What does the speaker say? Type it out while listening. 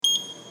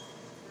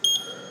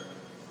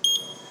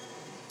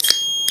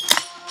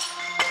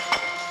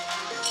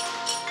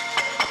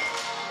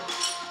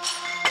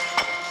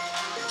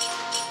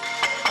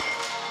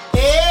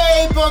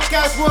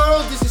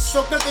world. This is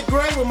Soccer the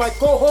Great with my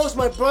co-host,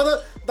 my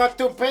brother,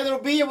 Dr. Pedro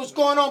Villa. What's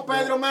going on,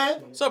 Pedro,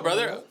 man? What's up,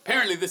 brother?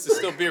 Apparently, this is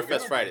still Beer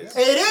Fest Fridays.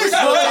 It is,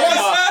 bro.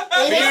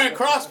 Beer and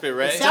CrossFit,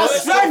 right?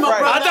 That's right, my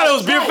brother. I thought it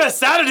was Beer Fest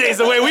Saturdays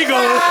the way we go.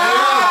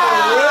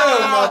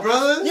 My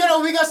brother. You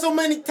know, we got so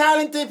many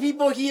talented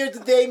people here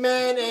today,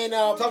 man. And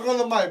Talk on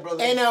the mic,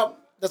 brother. and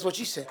that's what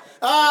she said.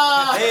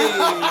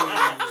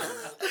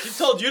 She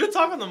told you to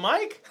talk on the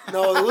mic?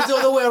 No, it was the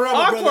other way around,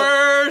 my brother.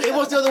 Awkward. It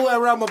was the other way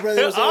around, my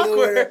brother. It was the other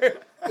way around. Awkward.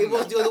 It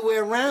was the other way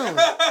around.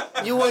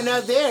 You were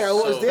not there. I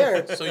was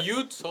there. So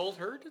you told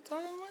her to talk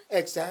on the mic?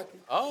 Exactly.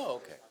 Oh,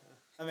 okay.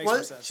 That makes What?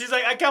 more sense. She's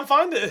like, I can't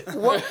find it.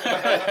 One,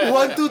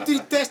 2, 3,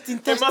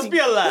 testing. It must be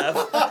a laugh.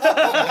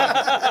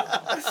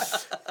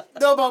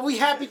 No, but we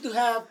happy to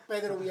have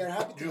Pedro. We are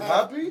happy to You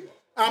have. happy?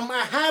 I'm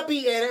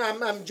happy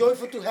and I'm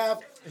joyful to have.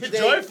 Today.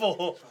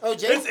 Joyful. Oh,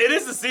 Jay. It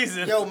is the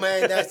season. Yo,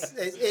 man, it is.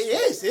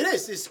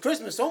 It's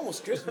Christmas,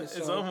 almost Christmas.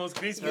 It's so. almost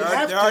Christmas. You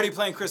have They're to. already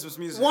playing Christmas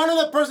music. One of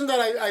the person that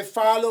I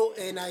follow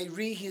and I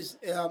read his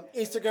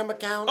Instagram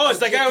account. Oh, it's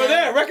that guy over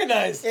there.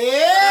 Recognize. Yeah!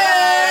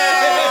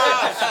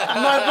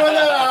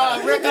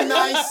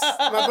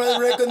 My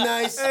brother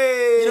recognized.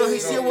 Hey. You know,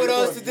 he's here with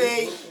us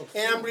today,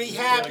 and I'm really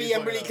happy.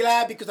 I'm really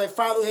glad because I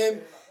follow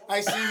him. I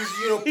see his,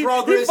 He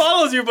progress.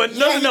 follows you, but Yeah,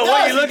 doesn't he know does,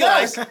 what you he look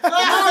does. like.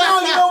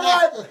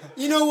 No,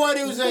 you know what?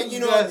 It was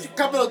a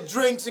couple of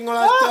drinks and all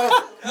that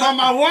stuff.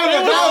 Mama Juana,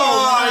 Yeah,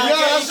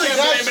 that's a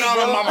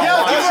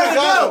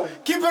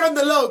Keep it on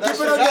the low. Keep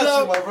it on the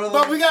low. my brother.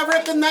 But we got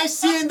recognized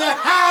C in the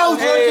house.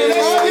 Hey.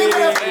 Let's give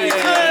it up for you.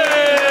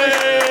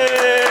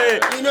 Hey!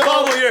 You know-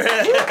 Bobble your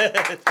head.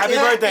 Happy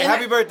Yeah, birthday. and-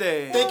 Happy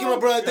birthday. Thank you, my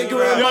brother. Thank you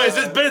very Yo, much. it's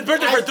his birthday for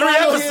I 3 follow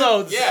him.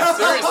 episodes. Yeah,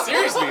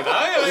 seriously,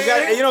 though.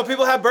 You got,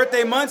 people have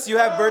birthday months. You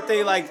have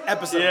birthday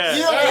episodes. Yeah.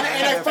 You know,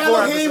 and I follow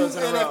 4 him, episodes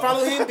in a and I row.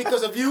 follow him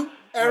because of you,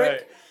 Eric,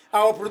 Right.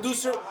 our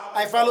producer.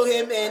 I follow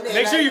him, and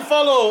Make sure you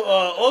follow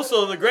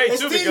also the Great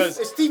too, Steve, because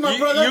Steve, my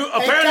brother, you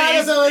and apparently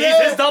Carlos over he's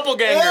there. his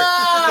doppelganger.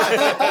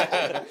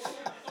 Yeah.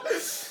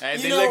 And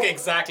You they know- look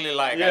exactly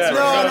like. Yeah. I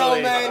swear. No,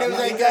 man. It was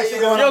like actually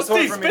going Yo, on tour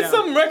Steve, for me spit now.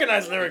 some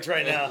recognized lyrics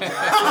right now.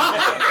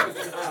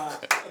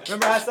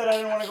 Remember I said I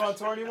didn't want to go on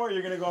tour anymore?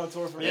 You're going to go on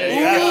tour for me. Yeah,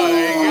 you have to.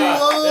 There you go.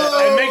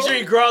 Whoa. And make sure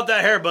you grow out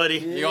that hair, buddy.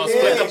 You're going to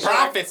split the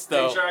profits,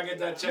 though. I get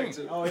that check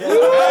too. Oh, yeah.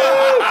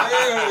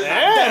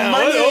 Damn,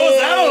 what was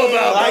that all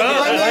about, I bro?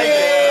 like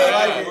it.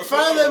 Money.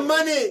 Find the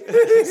money.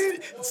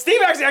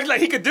 Steve actually acted like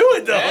he could do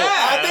it, though.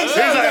 I think He's so.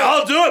 like,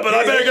 I'll do it, but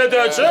I better get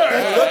that check.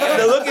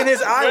 The look in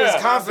his eye was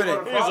Yeah.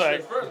 confident.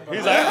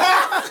 He's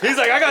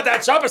like, I got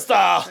that chopper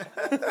style.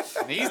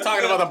 He's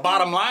talking about the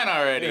bottom line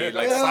already.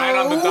 Like, sign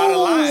on the dotted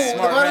line.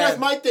 Smart But man. that's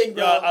my thing,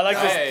 bro. Yo, I like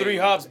Hey. this 3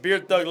 hops beer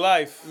thug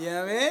life.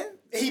 Yeah, man.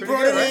 He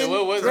brought it in.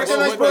 What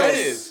Recognized that brothers.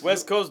 is?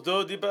 West Coast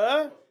do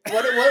deeper.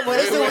 What is it? What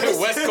is it?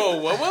 West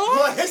Coast, what?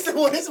 What is it?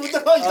 What the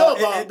hell you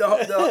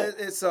talking about?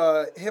 It's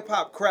Hip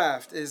Hop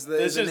Craft is the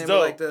This is name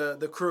dope. of like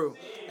the crew,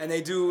 and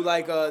they do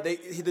like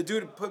the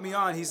dude put me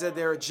on. He said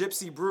they're a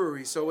gypsy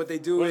brewery. So what they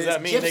do What is does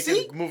that mean? They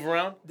Gypsy? can move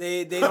around?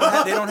 they don't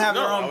have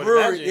No, their I own would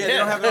brewery. imagine, Yeah, they yeah.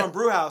 don't have their own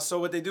brew house. So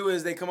what they do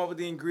is they come up with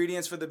the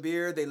ingredients for the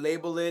beer, they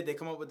label it, they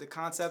come up with the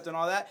concept and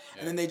all that,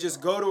 and then they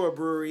just go to a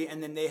brewery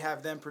and then they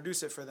have them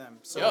produce it for them.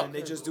 So Yo, then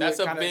they just do that's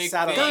it a kind of big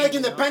satellite. Kind of like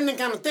thing. independent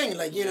kind of thing,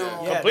 like, you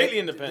know. Yeah, Completely they-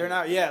 independent. They're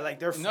not. Yeah, like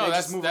they No,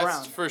 just move that's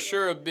around. for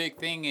sure a big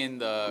thing in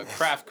the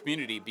craft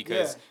community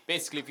because Yeah.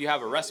 basically if you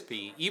have a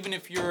recipe, even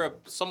if you're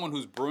someone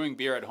who's brewing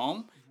beer at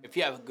home, if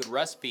you have a good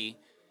recipe,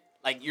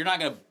 like you're not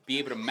gonna be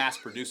able to mass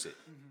produce it.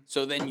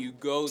 So then you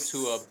go to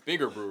a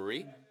bigger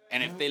brewery,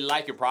 and if they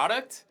like your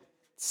product,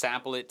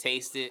 sample it,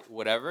 taste it,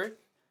 whatever,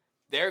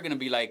 they're gonna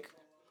be like,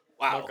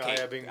 wow, Okay,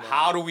 okay, big man.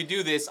 how do we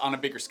do this on a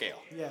bigger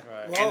scale? Yeah.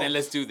 Whoa. And then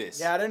let's do this.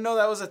 Yeah, I didn't know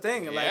that was a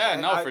thing. Like, Yeah,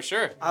 no, for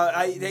sure.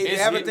 They It's-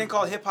 have a thing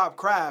called Hip Hop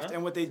Craft,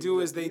 and what they do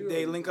is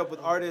they link up with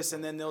artists,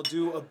 and then they'll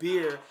do a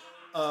beer,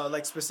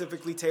 like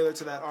specifically tailored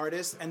to that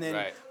artist, and then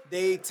Right.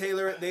 they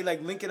tailor it. They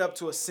like link it up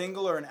to a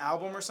single or an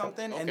album or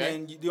something, and Okay.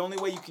 then the only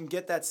way you can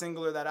get that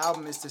single or that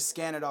album is to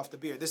scan it off the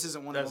beer. This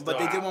isn't one That's of them, but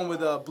they dope. did one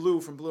with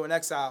Blue from Blue in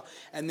Exile,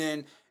 and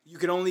then you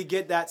could only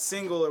get that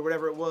single or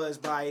whatever it was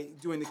by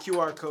doing the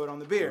QR code on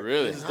the beer.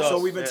 Really? That's So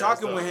dope. we've been Yeah,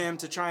 talking that's with dope. him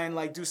to try and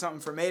like do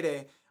something for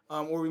Mayday.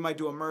 Or we might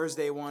do a Mers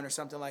Day one or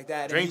something like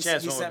that. And Drink he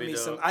Champs he one would sent be me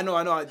dope. some. I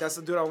know. That's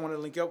the dude I want to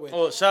link up with.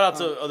 Well, shout out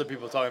to other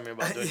people talking to me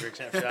about doing drink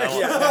champ shit.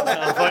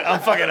 I'm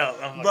fucking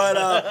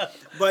up.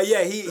 But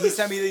yeah, he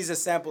sent me these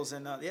as samples,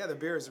 and yeah, the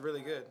beer is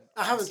really good.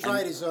 I haven't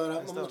tried it, so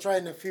I'm going to try it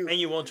in a few. and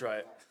you won't try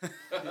it.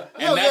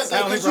 Yo, that's- yeah,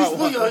 I only because brought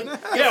one.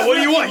 Yeah, what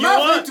do you want? You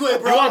want- to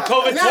it, bro. you want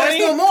COVID-20? Now there's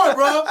no more,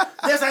 bro.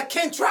 There's I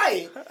can't try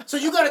it. So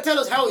you got to tell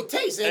us how it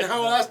tastes and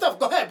how all that stuff.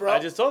 Go ahead, bro. I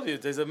just told you,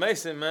 it tastes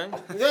amazing, man.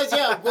 Yes,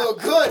 yeah, well,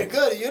 good.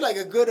 You're like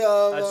a good.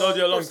 I told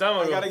you a long time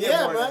I ago. gotta get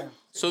Yeah, more. man.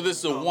 So this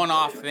is a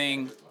one-off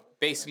thing,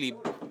 basically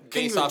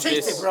based even off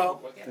taste this it, bro?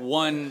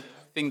 one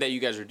thing that you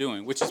guys are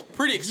doing, which is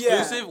pretty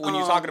exclusive when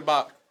you're talking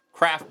about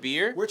craft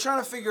beer. We're trying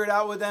to figure it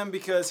out with them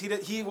because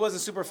he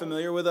wasn't super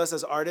familiar with us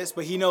as artists,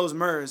 but he knows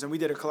Mers, and we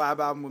did a collab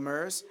album with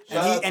Mers.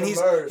 Shout out to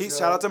Mers, He's yo.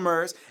 shout out to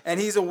Mers, and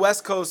he's a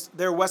West Coast.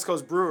 They're West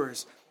Coast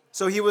brewers.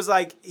 So he was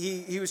like,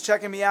 he was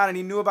checking me out, and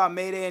he knew about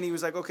Mayday, and he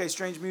was like, okay,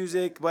 Strange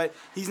Music, but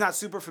he's not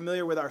super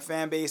familiar with our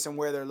fan base and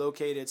where they're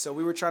located. So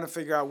we were trying to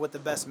figure out what the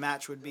best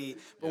match would be.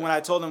 But when I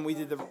told him we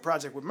did the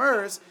project with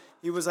Murs,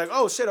 he was like,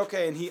 oh shit,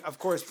 okay. And he, of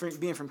course,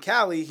 being from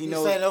Cali, he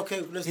knows. said,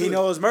 okay, let's do it.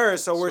 knows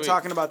Murs, so we're Sweet.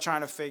 talking about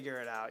trying to figure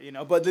it out, you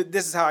know. But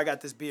this is how I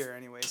got this beer,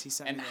 anyways. He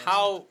sent And me this.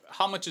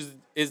 how much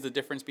is the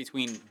difference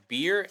between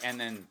beer and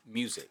then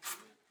music?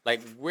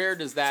 Like, where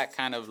does that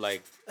kind of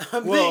like?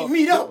 Well,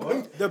 meet up.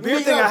 The beer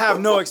Meet thing I up. have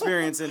no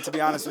experience in, to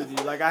be honest with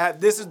you. Like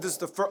this is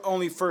the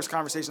only first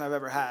conversation I've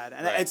ever had,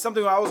 and Right. it's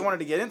something I always wanted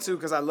to get into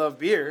because I love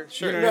beer.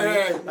 Sure. You know what I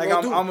mean? Right. Like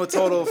Well, I'm a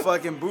total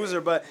fucking boozer,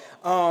 but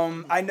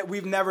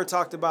we've never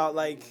talked about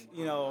like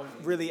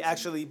really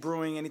actually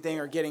brewing anything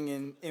or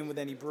getting in with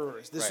any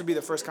brewers. This Right. would be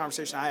the first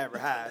conversation I ever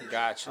had.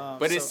 Gotcha.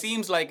 But it so-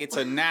 seems like it's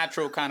a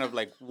natural kind of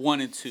like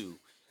 1 and 2.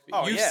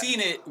 Oh, You've yeah.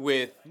 seen it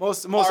with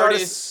Most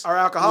artists are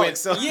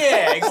alcoholics. with- So.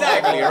 yeah,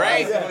 exactly,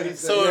 right? Yeah.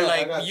 So Yeah, I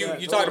like got you that.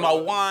 you're talking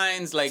about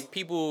wines, like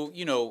people,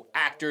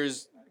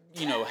 actors,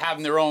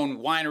 having their own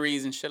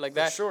wineries and shit like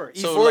that. Sure.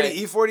 So, E40 like,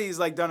 E40 has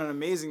like done an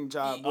amazing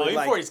job. Oh, with,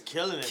 E40's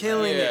killing it.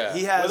 killing Yeah. it.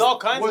 He has With all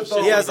kinds of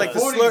shit. He has like the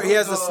 40 slur. He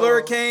has the with,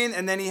 Slurricane,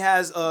 and then he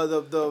has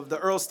the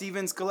Earl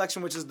Stevens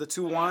collection, which is the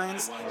 2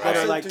 wines that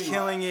are like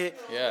killing it.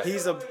 Yeah.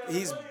 He's You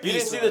didn't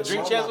beast. see the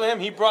drink champs with him?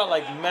 He brought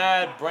like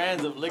mad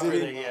brands of liquor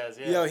that he has.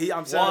 Yeah. Yo,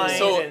 I'm telling Wine you,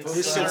 So- and his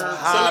shit's syrup.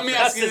 hot. So let me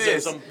ask you That's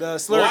this: some- The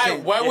why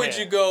Slurricane. why would Yeah.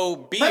 you go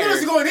beer? Man, I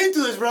was going into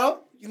this, bro.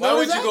 You Why know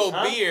would you that? go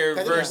Huh? beer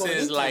Because it's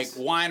versus going like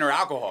into wine or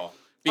alcohol?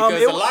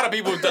 Because it a lot of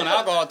people have done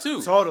alcohol too.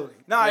 Totally.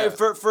 No, Yeah.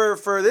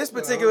 for this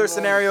particular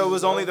scenario, it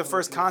was only the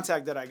first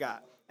contact that I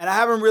got. And I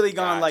haven't really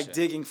gone like Gotcha.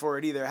 digging for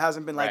it either. It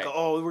hasn't been like,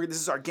 Right. this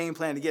is our game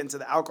plan to get into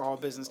the alcohol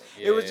business.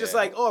 Yeah, It was just yeah.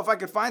 like, if I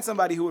could find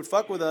somebody who would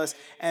fuck with us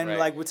and Right.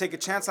 like would take a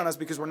chance on us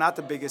because we're not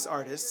the biggest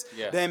artists,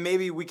 Yeah. then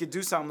maybe we could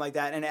do something like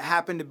that. And it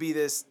happened to be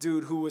this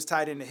dude who was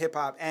tied into hip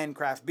hop and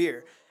craft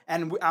beer.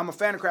 And I'm a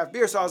fan of craft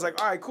beer, so I was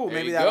like, all right, cool, There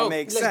maybe you that'll go.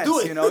 make Let's sense, do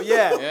it.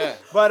 Yeah. Yeah.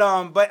 But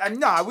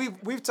no,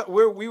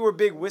 we were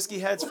big whiskey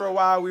heads for a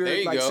while. We There were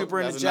you like go. super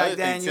into That's Jack another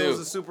thing, Daniels too.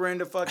 and super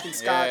into fucking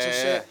scotch and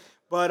Yeah, shit. yeah.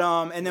 But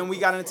and then we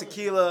got into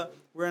tequila.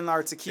 We're in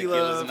our Tequila's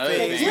tequila another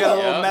phase. thing. We had a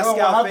little Yeah.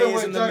 mezcal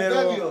phase in the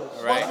middle.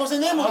 Right. What's the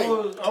name of it?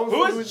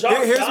 Who is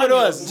Jacques Here's what it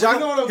was. Daniels? Jacques, You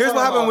know what I'm here's what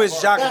talking happened about.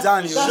 with Jacques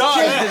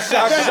Daniels.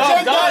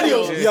 Jack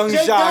Daniels. Young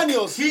Jack Jacques.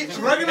 Daniels.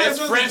 It's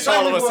French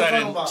all of a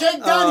sudden.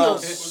 Jack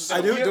Daniels. I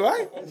do? Do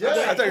I? Yeah.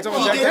 I thought you were talking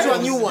He about gave Jack you a Daniels.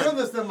 new You one.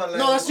 understand my language?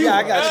 No, that's you. Yeah,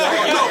 I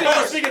got you.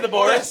 Yo, speaking to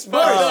Boris.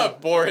 What's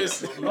up,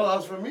 Boris? No,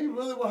 that's for me,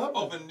 brother. What happened?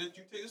 Open, did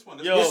you take this one?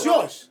 Yo. It's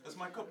yours. That's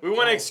my cup. We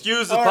want to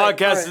excuse the All right,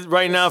 podcast all right.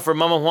 right now for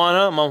Mama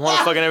Juana. Mama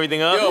Juana fucking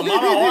everything up. Yo,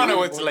 Mama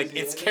Juana, it's like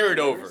it's carried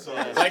over.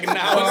 Like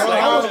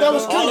now it's that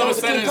was like clean. all That of a was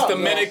sudden clean it's cut.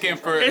 Dominican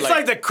for It's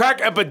like the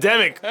crack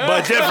epidemic,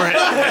 but different.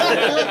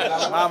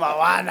 Mama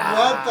Juana.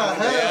 What the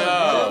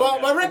hell?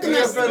 But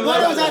recognize what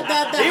was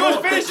that He was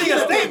whole finishing a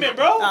tequila thing. statement,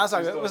 bro. Nah, it's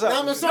all good. What's No,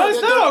 up? I'm sorry.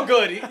 That's not all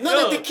good.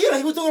 No, the tequila.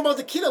 He was talking about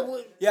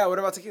tequila. Yeah, what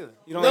about tequila?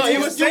 You don't No, like he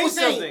tequila? was saying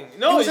something.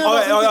 No, He was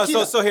he-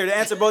 saying- So here to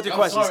answer both your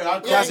questions. sorry,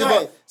 I'll To answer go both-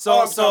 ahead. So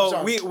I'm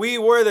sorry. we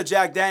were the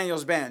Jack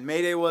Daniels band.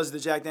 Mayday was the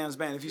Jack Daniels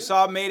band. If you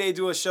saw Mayday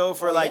do a show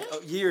for like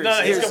years, No,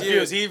 he's years,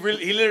 confused. years.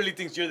 He literally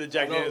thinks you're the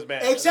Jack Daniels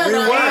band. Exactly. We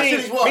I weren't.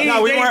 actually was. Meaning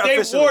No, we weren't they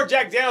officially. wore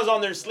Jack Daniels on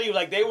their sleeve,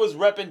 like they was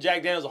repping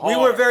Jack Daniels hard.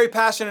 We were very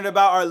passionate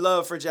about our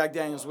love for Jack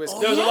Daniels whiskey.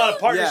 There was a lot of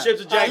partnerships Yeah.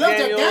 with Jack I love Jack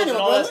Daniels Daniel,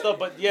 and all that brother. stuff,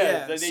 but yeah.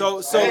 Yeah. they-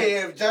 So Hey,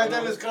 if Jack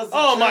Daniels comes to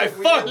oh my check,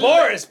 we fuck, can-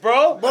 Boris,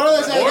 bro.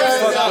 Boris,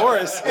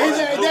 Boris.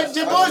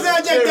 The boys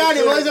are Jack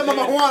Daniels. Boys are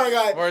Mama Juana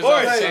guy. Boris Boris,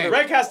 on the same.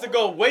 Rec has to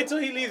go. Wait till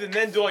he leaves and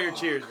then do all your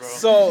cheers, bro.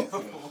 So,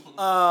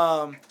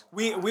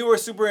 we were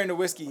super into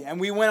whiskey, and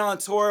we went on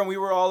tour, and we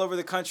were all over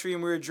the country,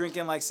 and we were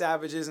drinking like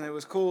savages, and it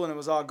was cool, and it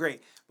was all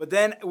great. But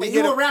then we And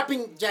hit you a- were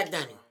rapping Jack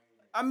Daniel.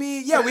 I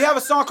mean, yeah, we have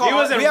a song called. He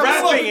wasn't we have a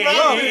song- rapping.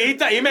 He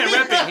thought he meant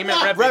repping. He meant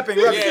repping. Rapping.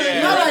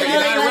 Yeah, No, like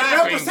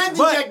rapping. representing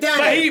But- Jack But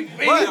Daniel.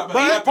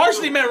 he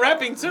partially meant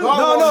rapping too.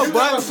 No, you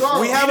got but a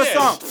song. we have a He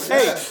song. did.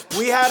 Hey,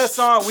 we had a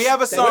song. We have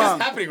a What is song.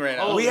 happening right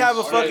now? We have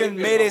a fucking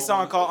Mayday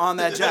song called "On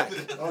That Jack."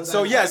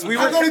 So yes, we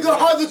I'm gonna were go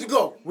harder to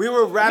go.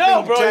 rapping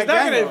No, bro, Jack he's not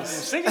gonna Daniels.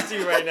 sing it to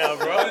you right now,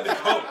 bro.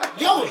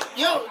 Yo,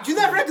 you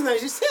not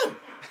recognize it's him.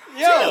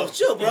 Yo,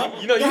 Chill, bro.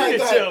 you know you Go need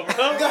to ahead, chill, go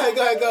bro. ahead,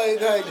 go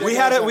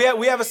ahead.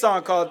 We have a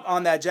song called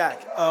 "On That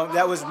Jack"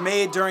 that was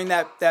made during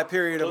that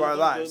period of our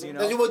lives. You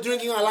That you know, were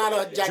drinking a lot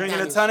of Jack drinking a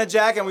Daniels. ton of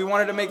Jack, and we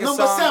wanted to make a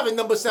Number song.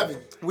 number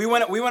seven. We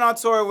went on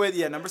tour with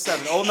number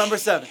 7, old number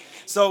 7.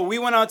 So we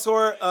went on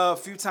tour a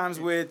few times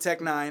with Tech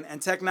Nine, and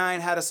Tech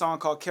Nine had a song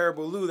called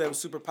Caribou Lou that was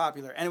super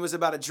popular, and it was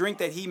about a drink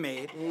that he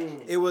made.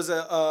 It was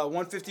a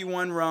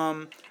 151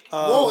 rum,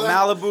 Whoa,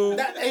 Malibu, Is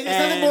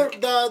and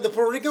that the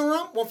Puerto Rican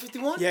rum?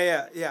 151?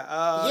 yeah,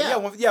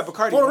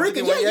 Bacardi. Puerto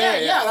Rican, 151,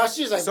 yeah. That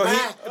shit's like, So he,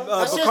 mad.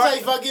 That shit's Bacardi-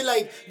 like fucking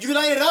like, you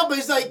light it up,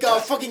 it's like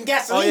fucking Oh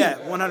gasoline. yeah,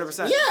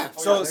 100%. Yeah.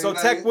 So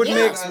Tech would Yeah.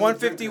 mix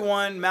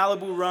 151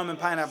 Malibu rum and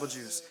pineapple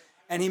juice,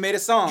 and he made a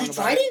song. You about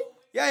tried it?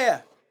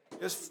 Yeah.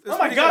 It's Oh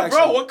my pretty God, good, bro!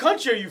 actually. What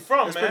country are you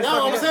from, man?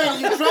 No, I'm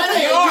saying you tried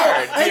it.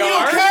 DR. Hey, you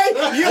okay?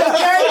 You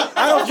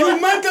okay? You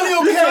mentally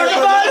okay?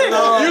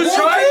 You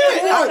tried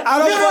it? I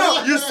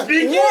don't. You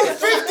speak it?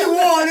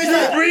 151 is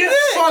like breathe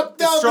it?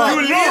 fucked up. strong. You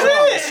like, live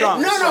wrong. it? It's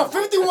strong. No,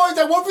 51 is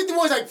like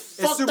 151 is like It's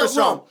fucked super up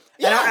strong. wrong.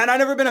 Yeah. And I've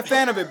never been a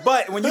fan of it,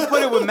 but when you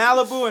put it with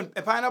Malibu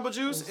and pineapple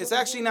juice, it's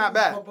actually not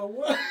bad.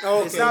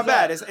 It's not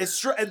bad.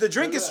 The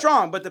drink is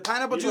strong, but the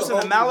pineapple juice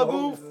and the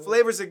Malibu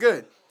flavors it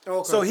good.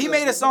 Okay. So he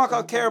made a song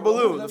called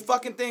Carabaloo. The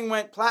fucking thing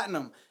went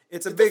platinum.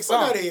 It's a big the fuck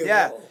song. outta here,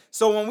 Yeah. bro.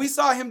 So when we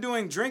saw him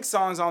doing drink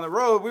songs on the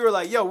road, we were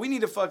like, yo, we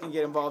need to fucking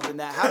get involved in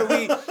that.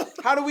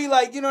 How do we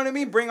like, you know what I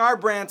mean? Bring our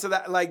brand to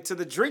that, like to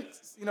the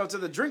drinks, to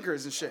the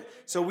drinkers and shit.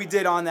 So we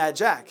did On That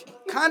Jack.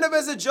 Kind of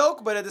as a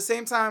joke, but at the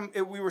same time,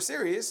 we were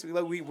serious.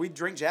 We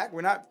drink Jack.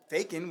 We're not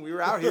faking. We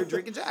were out here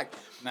drinking Jack.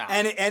 Nah.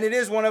 And it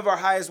is one of our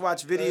highest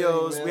watched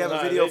videos. Hey, We have a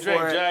Nah, video they drank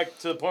for it. Jack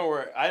to the point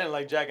where I didn't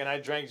like Jack, and I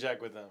drank Jack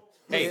with them.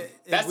 Hey,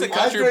 that's we- the I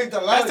country. drank a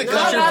lot That's the of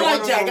Jack. country. I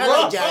like Jack.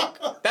 I like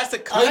Jack. That's the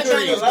drank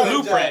country a lot of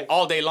blueprint Jack.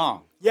 all day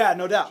long. Yeah,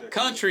 no doubt.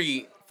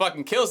 Country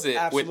fucking kills it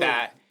Absolutely. with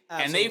that,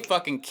 and they Absolutely.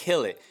 fucking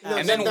kill it. No,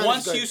 And then sometimes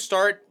once it's you good.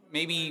 start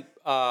maybe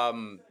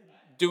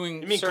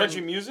doing You mean certain-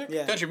 country music?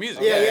 Yeah. country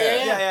music,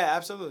 Yeah, Yeah,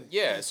 absolutely.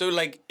 Yeah, so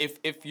like if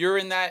you're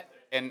in that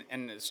and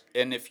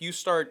if you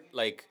start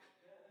like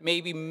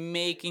maybe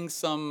making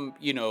some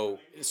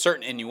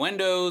certain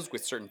innuendos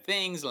with certain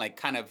things, like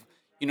kind of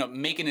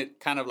making it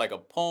kind of like a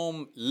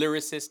poem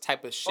lyricist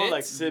type of shit. Oh,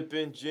 like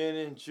sipping gin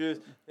and juice.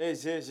 Hey,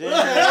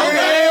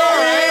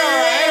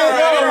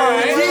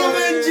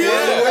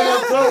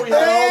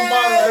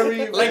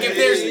 Like if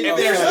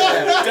there's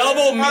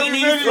double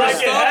meaning for like it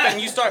stuff has.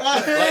 and you start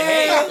like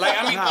hey, like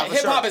I mean Nah, for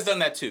hip hop sure. has done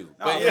that too.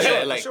 But For yeah,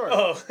 sure, like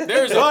for sure.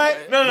 there's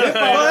But No.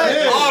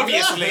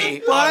 obviously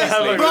Go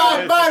ahead. Go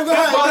ahead. Let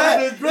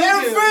him finish.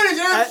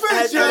 Let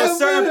him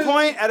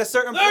finish. at a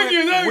certain point, Thank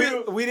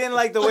you. we didn't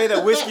like the way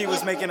that whiskey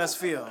was making us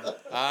feel.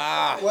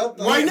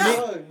 Why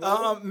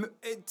not?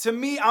 To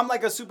me, I'm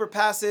like a super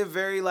passive,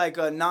 very like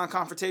a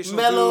non-confrontational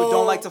Mellow. dude.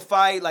 Don't like to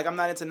fight. Like I'm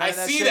not into none I of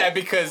that see shit. that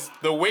because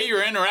the way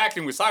you're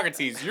interacting with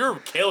Socrates, you're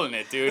killing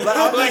it, dude.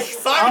 I'm- Like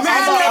Socrates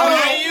I'm- coming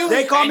at you,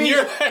 They call and me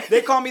you're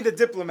they call me the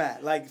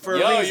diplomat, like for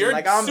Yo, a reason. you're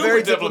Like I'm super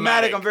very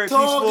diplomatic. diplomatic. I'm very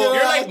Talk peaceful. your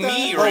you're like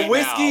me But right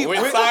whiskey- now with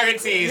whi-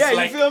 Socrates. Yeah,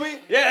 like, you feel me?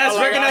 Yeah, that's Oh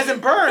my recognizing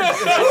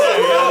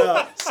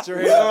God. burns.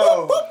 Straight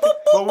up.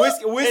 But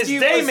whiskey It's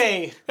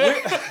Day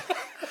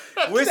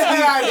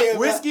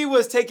whiskey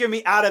was taking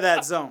me out of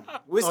that zone.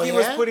 Whiskey Oh,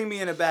 was yeah? putting me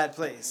in a bad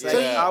place. Like,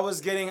 Yeah. I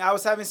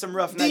was having some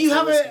rough nights. Do you with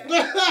have whiskey.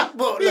 a?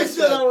 Well, He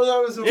listen, said I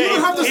was you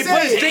don't have to He say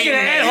put his it. dick in an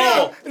Hey, ant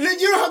hole. You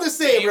don't have to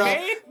say it, bro.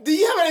 Hey, Do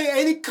you have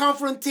any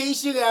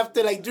confrontation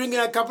after like drinking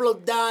a couple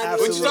of dimes?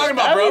 what you talking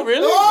about, bro? Have you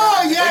really?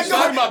 Oh yeah, What you go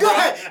talking about, go bro?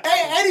 ahead.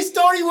 Hey, any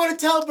story you want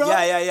to tell, bro?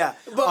 Yeah.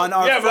 But- On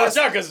our Yeah, bro, first,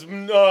 watch out, because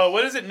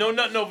what is it? No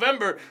Nut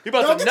November. He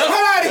about Don't to get nut. the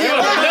hell out of He here,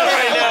 about to bro. nut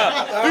right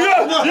now. You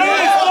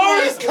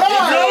He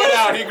Grow it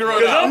out. He grew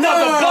it out. I'm about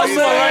to bust He's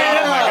one like, right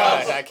oh now.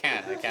 my gosh, I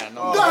can't.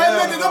 No. Go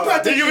ahead, man. Don't pay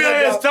Then you attention be to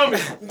like, him, tell me.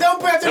 bro.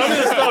 Don't pay Tell me attention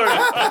the to him. story.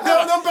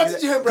 Don't pay attention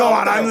to him, bro. go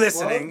on, I'm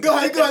listening. Go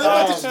ahead. Don't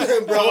pay attention to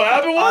him, bro. What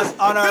happened was?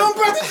 On our, Don't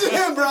pay attention to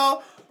him,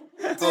 bro.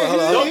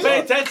 Don't pay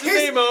attention to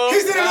me, Mo.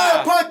 He's in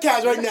another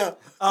podcast right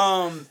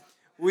now.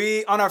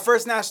 we on our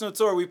first national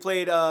tour, we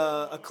played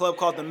a club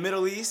called the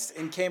Middle East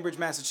in Cambridge,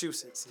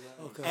 Massachusetts.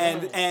 Okay.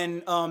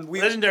 And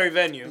we Legendary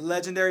venue.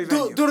 legendary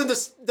venue. During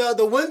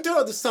the winter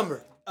or the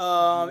summer?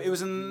 It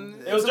was in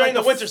It was during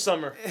the winter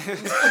summer.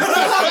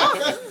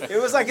 It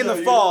was like in the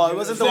fall. It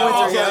wasn't the winter.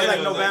 okay. It was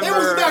like November. It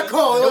wasn't that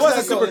cold. It wasn't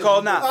wasn't that super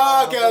cold, nah.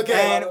 Oh,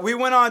 okay. And we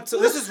went on to,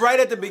 this is right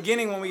at the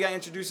beginning when we got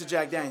introduced to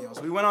Jack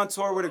Daniels. We went on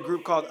tour with a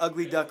group called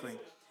Ugly Duckling.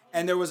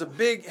 And there was a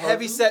big,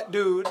 heavy set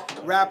dude,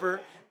 rapper,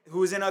 who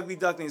was in Ugly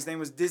Duckling. His name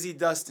was Dizzy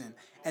Dustin.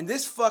 And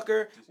this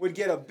fucker would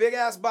get a big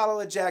ass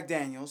bottle of Jack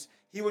Daniels.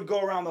 He would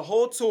go around the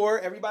whole tour,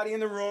 everybody in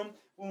the room,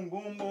 boom,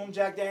 boom, boom,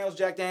 Jack Daniels,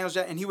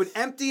 and he would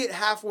empty it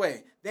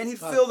halfway. Then he'd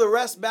fill the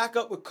rest back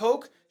up with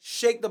Coke,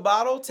 shake the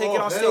bottle, take it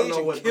on hell stage, no,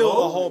 and with kill the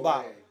Coke? whole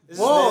bottle. This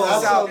is- Whoa, this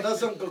is how- That's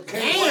some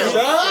cocaine.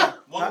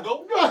 One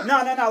go.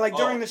 No, like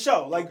during the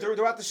show. Like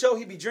throughout the show,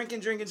 he'd be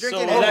drinking. So was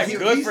and that he-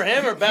 good for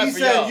him or bad He for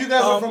said y'all? you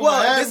guys are from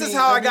well, Miami. this is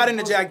how I got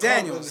into Jack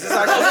Daniels. This is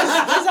how I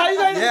got- This is how you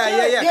guys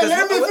yeah. Yeah, 'cause let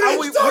him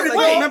finish the story, like,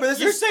 bro. remember, this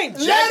You're is saying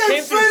Jack Let came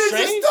him through finish the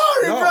strange?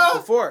 story, no, bro.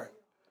 before.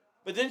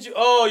 But didn't you?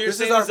 Oh, you're This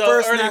saying is our it's the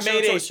first early national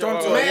Mayday tour, show. Storm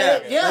Oh, Tour.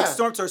 Yeah. Like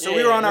Storm Tour. So Yeah,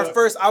 we were on our yeah.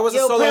 first. I was a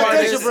Yo, solo pay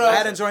attention, artist. bro. I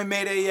hadn't joined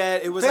Mayday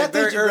yet. It was Pay like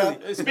very attention,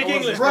 bro. early. Speak It was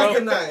English, bro.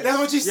 recognized. That's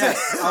what you said.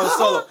 Yes, I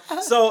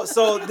was solo.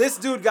 So this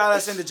dude got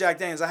us into Jack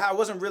Daniels. I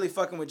wasn't really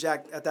fucking with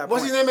Jack at that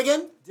What's point. his name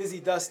again? Dizzy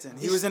Dustin.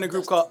 He was in a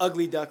group called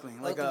Ugly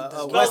Duckling, like a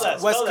Spell West that.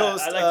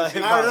 Coast I like to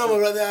hip I hop. don't know, my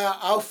brother.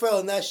 I'll fail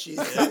in that shit.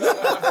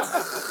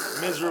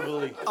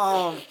 Miserably.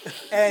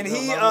 And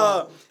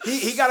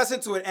he got us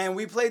into it, and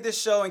we played this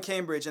show in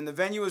Cambridge, and the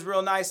venue was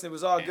real nice, and it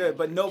was all good,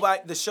 but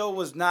the show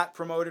was not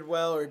promoted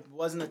well or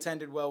wasn't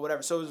attended well,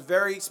 whatever. So it was a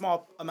very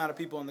small amount of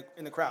people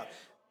in the crowd.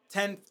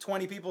 10,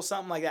 20 people,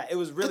 something like that. It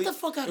was really, the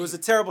fuck outta it was here.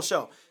 a terrible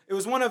show. It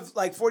was one of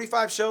like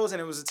 45 shows,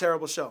 and it was a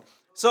terrible show.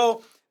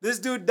 So this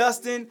dude,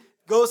 Dustin,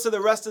 goes to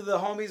the rest of the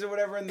homies or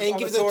whatever on And the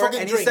gives them tour, fucking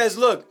and he drinks. says,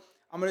 "Look,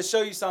 I'm gonna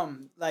show you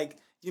something. Like,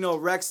 you know,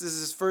 Rex is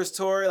his first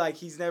tour. Like,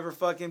 he's never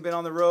fucking been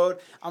on the road.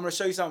 I'm gonna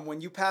show you something.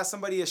 When you pass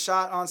somebody a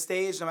shot on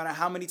stage, no matter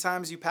how many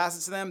times you pass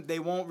it to them, they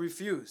won't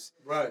refuse.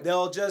 Right.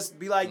 They'll just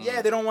be like,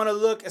 yeah, they don't want to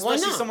look,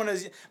 especially not? someone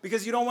as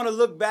because you don't want to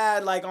look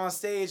bad like on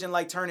stage and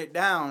like turn it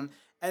down."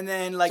 And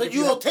then like So if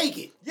you'll take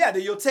it. yeah,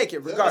 then you'll take it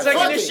regardless. It's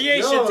like Fuck it.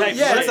 initiation Yo, type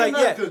Yeah, shit. it's like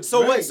Not yeah. good So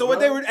drink, what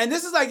they bro. were, and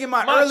this is like in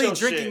my Macho early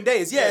drinking shit.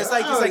 days. Yeah, it's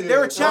like Hell they yeah.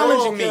 were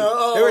challenging me.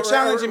 Oh, They were okay.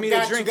 challenging me to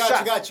Got you, drink got you,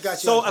 shots. got you, got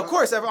you. So of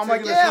course, I'm like,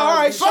 Taking a yeah, shot. all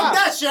right, Fuck shot.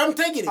 that shit. I'm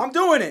taking it. I'm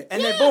doing it,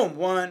 and then boom,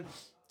 1,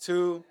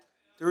 2,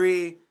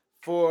 3,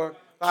 4,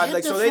 5. Get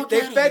Like the so, they fuck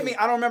outta fed here. me.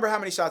 I don't remember how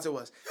many shots it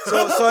was. So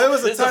it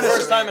was a This is the ton of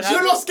first shit. time it You're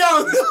happened. no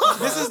scout.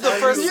 This is the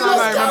first You time I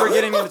lost remember out.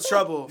 getting into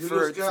trouble You for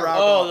lost out.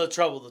 alcohol. Oh,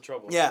 the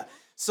trouble. Yeah.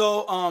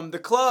 So the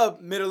club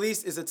Middle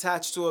East is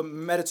attached to a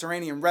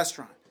Mediterranean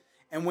restaurant.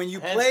 And when you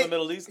Hence play the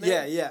Middle East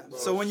name? Yeah.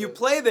 So when you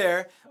play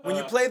there, when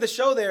you play the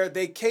show there,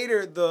 they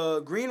cater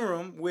the green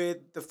room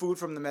with the food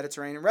from the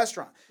Mediterranean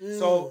restaurant.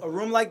 So a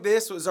room like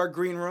this was our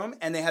green room,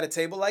 and they had a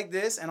table like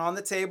this, and on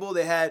the table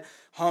they had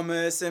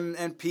hummus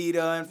and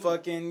pita and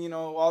fucking, you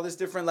know, all this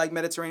different like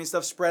Mediterranean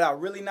stuff spread out.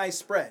 Really nice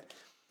spread.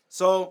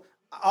 So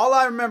all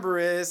I remember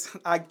is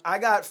I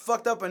got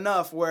fucked up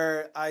enough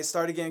where I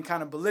started getting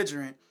kind of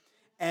belligerent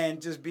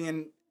and just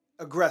being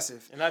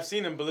aggressive. And I've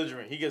seen him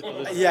belligerent. He gets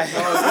belligerent. Yeah,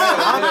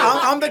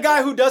 I'm the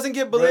guy who doesn't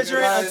get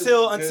belligerent Recognize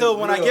until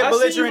when I his get I've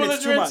seen you belligerent,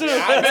 it's too much.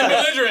 belligerent, I've been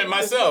belligerent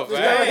myself. guy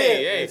right Hey,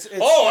 here. hey. It's-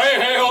 Oh,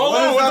 hey, hold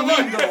on. What What does the that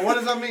mean, fuck? though? What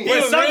does that mean? When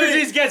was Socrates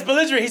really- gets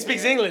belligerent, he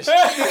speaks English.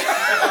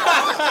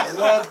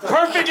 What the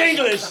Perfect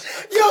English.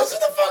 Yo, shut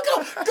the fuck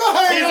up. Go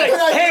ahead. He's like,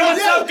 Go ahead. hey,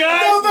 what's Yeah, up,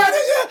 guys? no matter-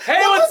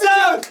 Hey, what's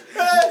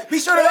up? Be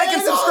sure to like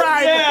and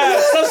subscribe.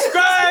 Yeah,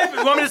 subscribe.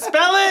 You want me to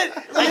spell it?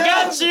 I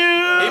got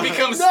you. He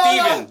becomes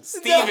No,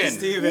 Steven.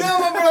 Steven. No,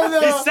 my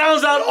brother. He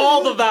sounds out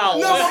all the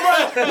vowels. No,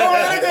 my brother. No, go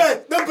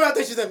ahead. No, bro,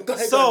 attention to them. Go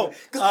ahead. So,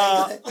 go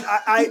ahead.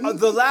 I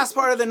the last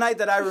part of the night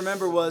that I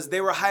remember was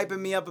they were hyping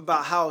me up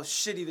about how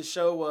shitty the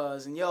show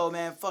was, and yo,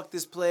 man, fuck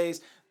this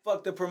place,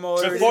 fuck the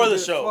promoter. Before the Didn't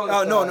do- show.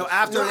 Oh no,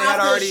 after No, they had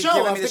after the already show,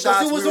 given me the because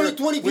shots. it was we were- only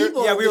 20 we were-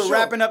 people Yeah, on we the were show.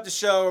 wrapping up the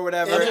show or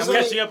whatever. And and there's I'm we-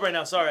 only- catching up right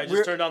now. Sorry, I just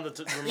We're- turned on the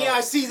remote. Yeah,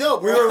 I see though,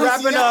 bro. We were I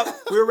see wrapping that. up.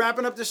 We were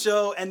wrapping up the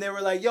show, and they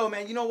were like, "Yo,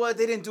 man, you know what?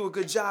 They didn't do a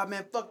good job,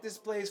 man. Fuck this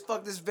place.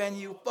 Fuck this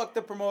venue. Fuck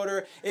the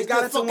promoter. It got get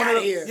the into fuck one outta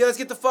of the here." yeah, let's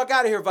get the fuck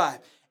out of here vibe."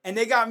 And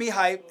they got me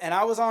hyped, and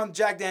I was on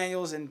Jack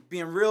Daniels and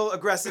being real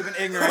aggressive and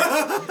ignorant.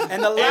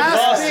 And the last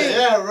Boston. thing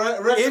Yeah,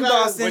 in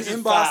Boston, Which is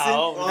in Boston,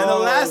 foul. and the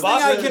last thing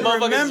Boston, I this can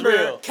motherfucker's remember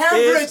real.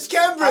 Cambridge,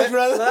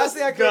 brother. The last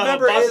thing I can No,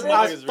 remember is Boston I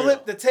motherfucker's real.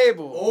 flipped the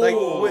table, like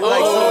with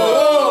like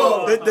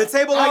Oh. so, the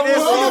table like this.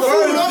 Oh, all the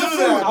food, food. all the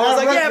food. I was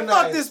like, yeah, Recognize.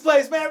 fuck this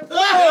place, man.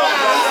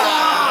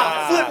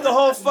 Flip the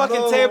whole fucking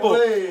No table.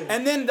 way.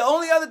 And then the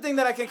only other thing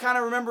that I can kind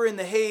of remember in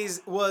the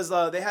haze was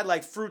they had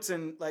like fruits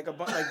and like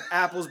like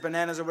apples,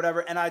 bananas, or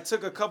whatever. And I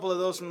took a couple of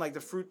those from like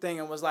the fruit thing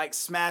and was like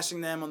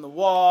smashing them on the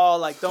wall,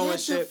 like throwing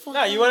shit.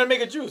 Nah, you want to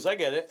make a juice. I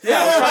get it. Yeah,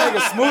 I was trying to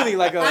make a smoothie,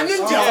 like a. I'm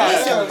ninja. yeah,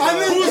 Listen, yeah. I'm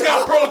ninja. Who's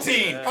got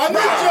protein? I'm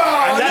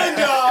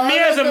ninja. Me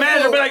as a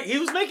manager, be like, he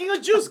was making a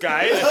juice,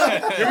 guys.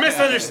 You're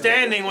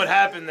misunderstanding what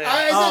happened there.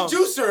 I is a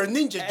juicer, a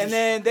ninja. And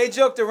then they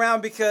joked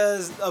around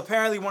because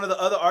apparently one of the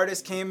other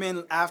artists came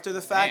in after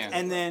the fact, Damn.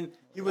 and then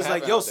he was What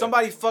like, happened "Yo, out there?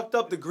 somebody fucked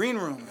up the green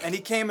room," and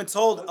he came and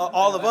told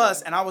all of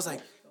us, and I was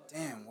like,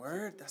 "Damn,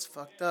 word, that's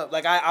fucked up."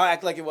 Like I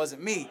act like it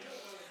wasn't me.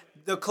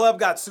 The club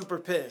got super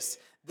pissed.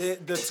 The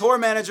tour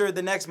manager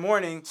the next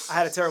morning, I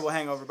had a terrible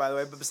hangover, by the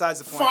way, but besides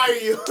the point, fire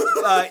you.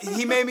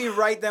 he made me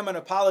write them an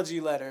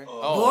apology letter.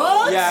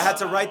 What? Yeah, I had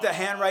to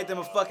handwrite them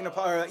a fucking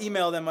or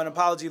email them an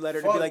apology letter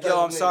to be Fuck like, that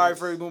 "Yo, I'm nigga. sorry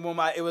for boom boom.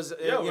 It was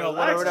Yo, you know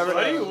relax, whatever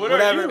buddy. What are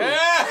whatever." you?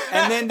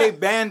 And then they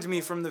banned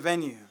me from the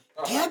venue.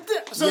 Get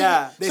the, so,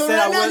 Yeah, they so said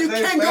right I now was- you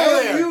they can't go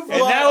banned there. you?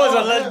 And that was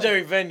a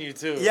legendary venue,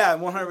 too. Yeah,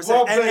 100%.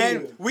 What And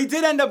venue? we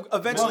did end up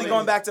eventually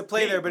going back to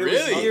play there, but it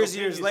Really? was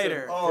years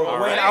later. Oh, when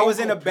alright. I was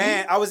in a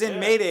band, I was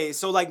in Mayday,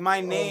 so like my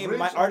name, Rich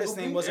my Uncle artist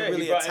Pete? name wasn't Yeah, he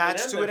really brought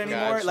attached Eminem to it back.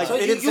 anymore. Gotcha. Like So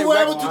it you didn't say were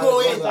able Rex. to go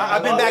in.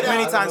 I've been back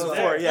many Yeah. times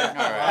before, yeah.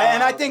 Alright.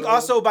 And I think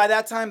also by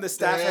that time the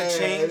staff had Damn,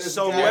 changed, this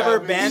so guy, whoever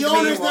man. banned The me,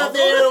 owner's not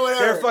there or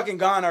whatever. they're fucking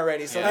gone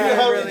already. So Yeah. they You didn't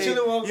haven't really,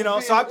 chilling with you know.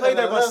 Uncle So I Pete played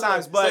there a and bunch of Atlanta.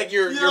 times, It's but like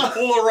your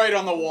Polaroid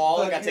on the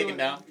wall got taken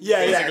down. yeah,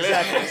 basically.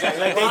 exactly.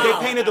 Like they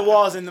painted the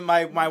walls in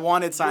my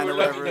wanted sign or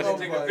whatever. Oh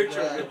my God.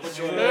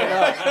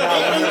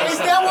 Is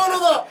that one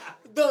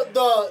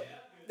of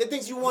the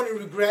things you want to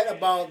regret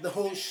about the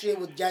whole shit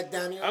with Jack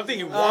Daniels? I don't think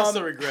he wants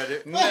to regret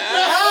it. You know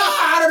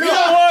I don't know.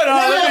 what?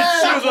 Let me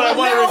choose what I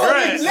want to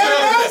regret. Let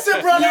him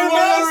answer, bro. Let him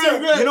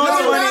answer. You know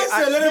what's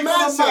funny? Let him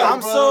answer.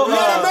 I'm so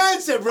Let him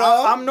answer,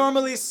 bro. I'm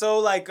normally so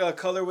like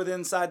color with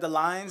inside the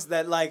lines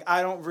that like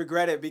I don't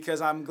regret it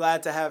because I'm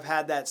glad to have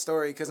had that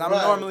story because I'm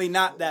Right. normally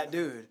not that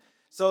dude.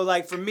 So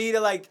like for me to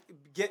like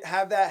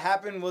have that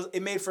happen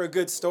it made for a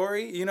good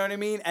story. You know what I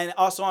mean? And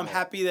also I'm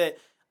happy that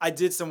I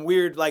did some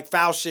weird like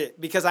foul shit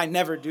because I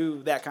never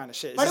do that kind of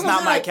shit. It's But just it not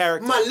wasn't my like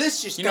character.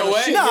 Malicious. You know kind of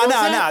what? shit, No, you know no, what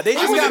I'm no. saying? They It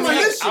just wasn't got me-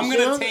 malicious, I'm you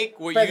gonna know? take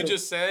what Pedro. you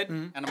just said,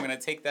 and I'm gonna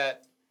take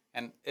that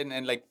and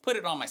like put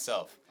it on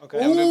myself. Okay.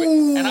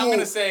 And I'm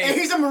gonna say And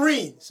he's a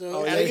Marine,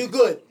 so yeah. you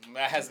good.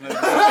 that has nothing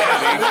to do with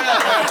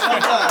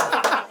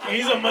anything.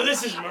 He's a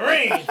malicious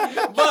Marine.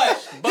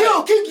 But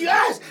He'll kick your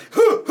ass.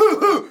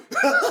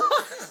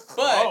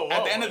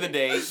 at the end of the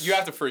day, you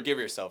have to forgive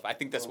yourself. I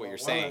think that's what you're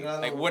saying.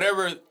 Like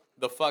whatever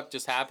the fuck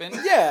just happened.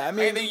 Yeah, I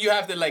mean, I think you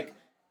have to like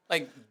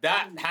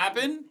that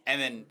happened,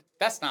 and then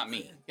that's not me.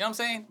 You know what I'm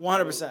saying?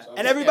 100%.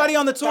 And everybody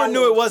on the tour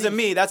knew it wasn't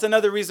me. That's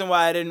another reason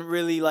why I didn't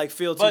really like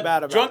feel too But bad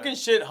about drunken it.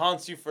 shit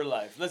haunts you for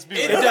life. Let's be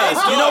real. It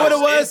does. You know what it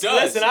was? It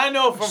does. Listen, I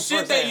know from Shit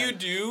firsthand. that you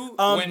do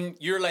when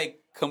you're like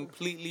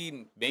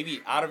completely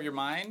maybe out of your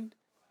mind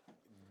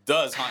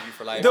does haunt you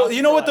for life.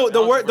 You know what the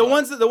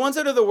Balance the for ones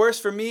that are the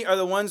worst for me are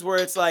the ones where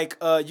it's like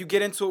you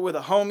get into it with a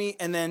homie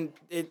and then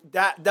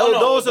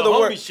those are the homie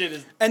worst. shit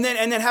is. And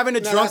then having a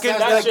drunken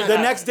that's like, the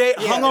next day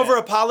hungover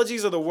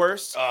apologies are the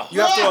worst.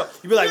 You have to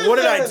you be like, what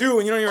did I do?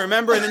 And you don't even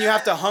remember, and then you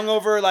have to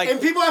hungover like.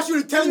 And people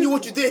actually telling you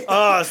what you did.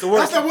 It's the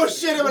worst. That's the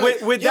worst shit ever.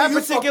 With that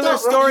particular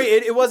story,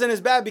 it wasn't as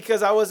bad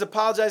because I was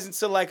apologizing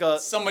to like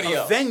Somebody a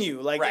else.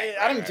 venue. Like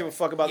I don't give a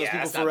fuck about those Yeah,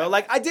 people it's for not real. bad.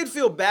 Like I did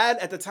feel bad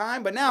at the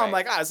time, but now I'm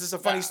Right. like, it's just a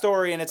funny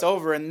story and it's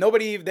over, and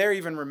nobody there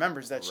even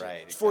remembers that shit.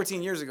 Right, It's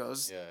 14 years ago. It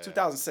was Yeah, yeah.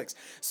 2006.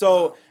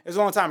 So it was a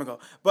long time ago.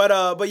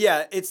 But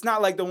yeah, it's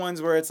not like the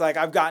ones where it's like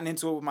I've gotten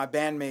into it with my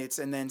bandmates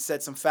and then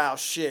said some foul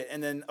shit,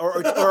 and then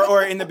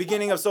or in the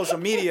beginning of social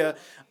media,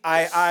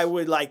 I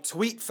would like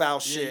tweet foul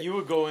shit. You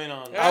would go in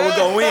on. I would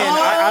go in.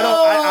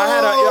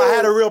 I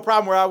had a real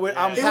problem where I would.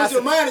 I'm He was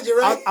your passive. manager,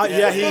 right?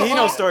 Yeah, he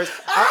knows stories.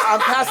 I'm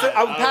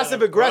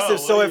passive aggressive.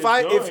 Bro, So what if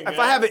are you I doing,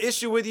 I have an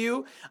issue with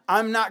you,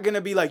 I'm not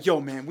gonna be like,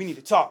 yo, man, we need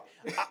to talk.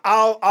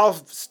 I'll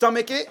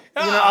stomach it.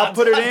 You know, I'll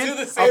put it do in.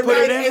 the same I'll put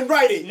it and in.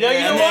 write it. Yeah, you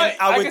And know then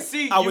what? I would- can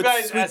see I you would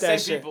guys tweet as that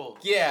same shit. people.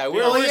 Yeah,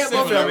 we're Oh, yeah,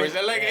 similar.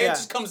 but- Like it Yeah.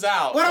 just comes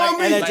out. What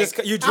about And then me? just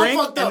you I'm drink,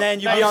 fucked up. and then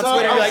you be on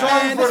Twitter I'm like,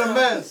 sorry man, for this the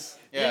mess.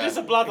 You're Yeah. just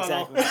a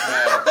plátano. exactly.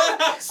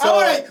 So,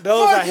 like,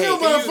 those fuck I hate. you,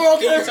 can you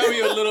motherfucker. tell me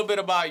a little bit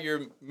about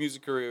your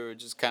music career,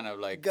 just kind of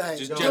like, Go ahead.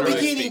 just The generally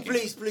beginning,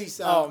 speaking?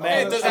 please. Oh,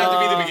 man. It doesn't have to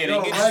be the beginning.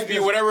 yo, It can just be Mike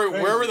is wherever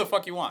crazy. the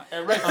fuck you want.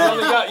 And Rex,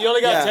 you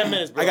only got 10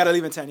 minutes, bro. I gotta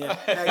leave in 10. Yeah.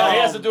 No, he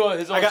has to do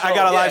his own I got show.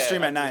 a live Yeah.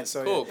 stream at 9.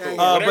 So Cool, yeah.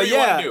 cool. Uh, Whatever but you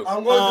yeah. want to do.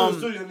 I'm going to the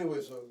studio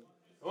anyway, so.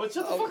 Oh, shut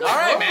the fuck up. All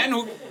right, man.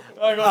 Who, Who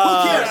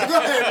cares? Go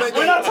ahead, make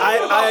that.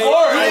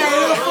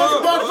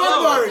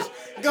 Fuck Boris.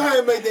 Go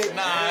ahead, make that.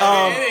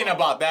 nah, it ain't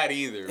about that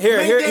either.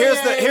 Here's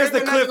the Recognize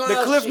clip. The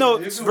all Cliff that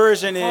Notes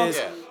version is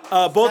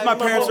both my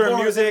parents were in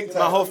Boris music. anytime.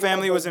 My whole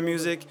family was in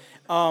music.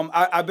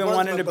 I've been Boris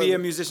wanting my to be brother. a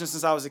musician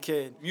since I was a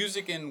kid.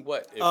 Music and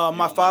what? if you My don't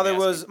mind father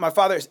me asking? my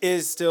father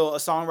is still a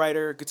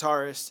songwriter,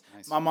 guitarist.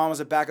 Nice. My mom was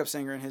a backup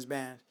singer in his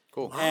band.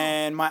 Cool.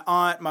 And my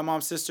aunt, my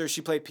mom's sister, she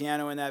played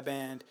piano in that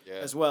band Yeah.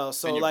 as well.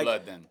 So in your like,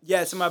 blood, then.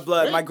 yeah, it's in my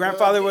blood. My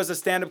grandfather was a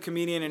stand-up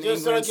comedian in Just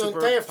England. like your Super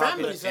entire popular.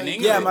 family. In so-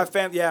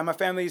 England? Yeah, my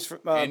family's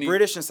Any-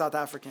 British and South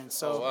African.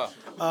 So Oh,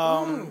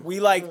 wow.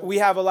 we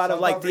have a lot of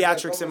South like Africa,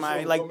 theatrics in my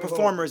come like home.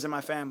 performers in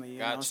my family. You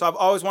know? Gotcha. So I've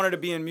always wanted to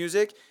be in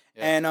music,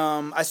 and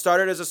I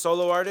started as a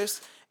solo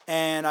artist,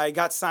 and I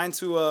got signed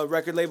to a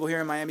record label here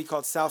in Miami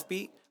called South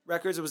Beat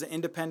Records. It was an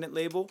independent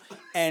label,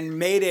 and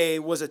Mayday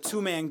was a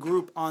 2-man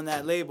group on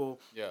that label,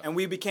 Yeah. and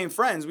we became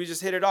friends. We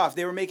just hit it off.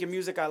 They were making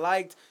music I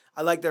liked.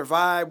 I liked their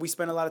vibe. We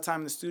spent a lot of time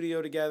in the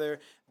studio together.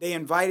 They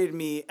invited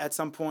me at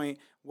some point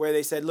where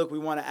they said, look, we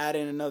want to add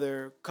in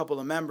another couple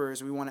of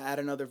members. We want to add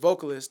another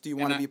vocalist. Do you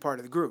want to I- be part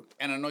of the group?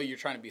 And I know you're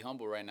trying to be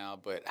humble right now,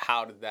 but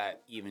how did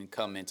that even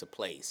come into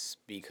place?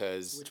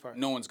 Because Which part?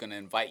 no one's going to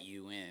invite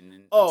you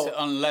in Oh,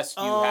 unless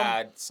you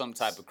had some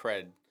type of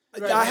cred.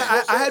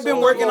 I had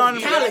been working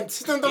on Talent.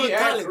 Stand on the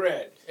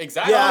talent.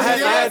 Exactly. Yeah, I had-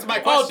 that's my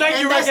question. Oh, thank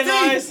you, And that's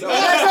recognize. Steve.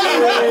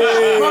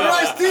 My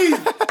brother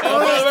Steve. My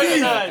brother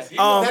Steve. Recognize.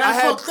 That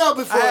I fucked up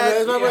before, man.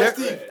 That's my brother there-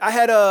 Steve. I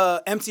had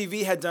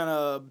MTV had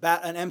done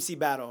an MC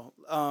battle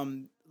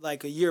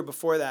like a year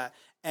before that,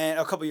 and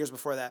a couple years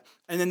before that,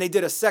 and then they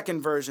did a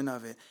second version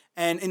of it.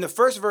 And in the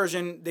first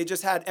version, they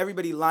just had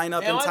everybody line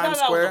up Damn, in I Times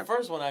thought that was Square. the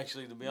first one,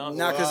 actually, to be honest.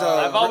 Nah, 'cause,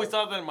 I've always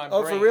thought that in my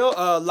brain. Oh, for real?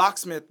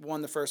 Locksmith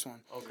won the first one.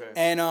 Okay.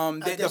 And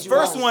the guess you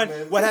first lost, one,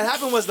 man. what had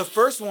happened was the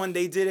first one,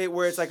 they did it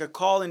where it's like a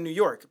call in New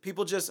York.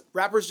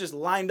 Rappers just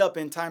lined up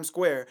in Times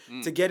Square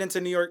to get into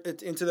New York,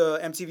 into the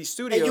MTV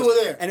studios. And you were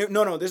there. And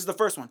no, this is the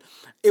first one.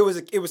 It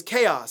was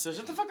chaos. So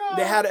shut the fuck up.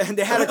 They had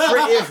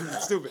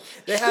a stupid.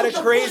 They had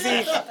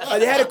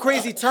a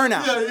crazy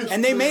turnout,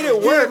 and they made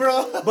it work.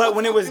 But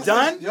when it was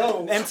done,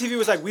 Yo. MTV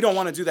was like, "We don't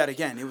want to do that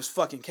again." It was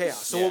fucking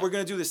chaos. So what we're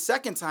gonna do the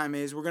second time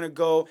is we're gonna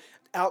go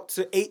out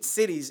to 8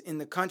 cities in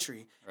the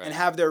country and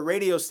have their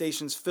radio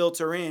stations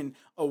filter in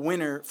a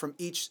winner from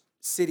each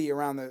city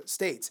around the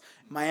states.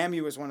 Miami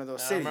was one of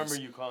those I cities. remember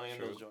you calling in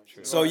those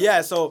joints. So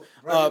yeah, so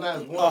Recognize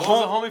one. What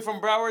was the homie from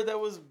Broward that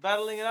was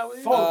battling it out with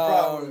you? Full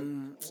Broward.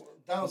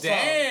 Down south.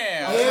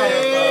 Damn.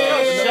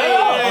 Shut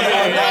up.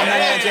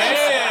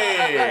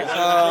 Hey.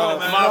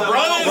 My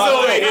brother's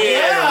over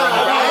here.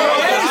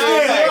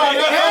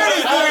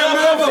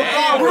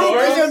 Brew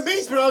is in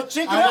beats, bro.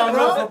 Check it I out,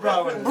 got love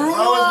bro. for Broward. Brew,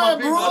 Broward's my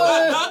brew. people.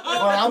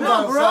 But I'm No,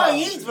 down bro, south.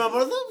 he eats, my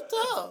brother. What's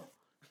up?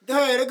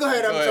 Go ahead. I'm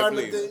ahead, trying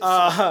please.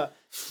 to.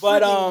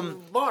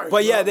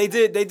 But yeah, they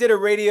did a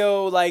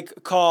radio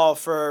like call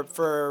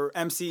for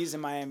MCs in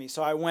Miami.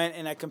 So I went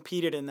and I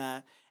competed in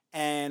that,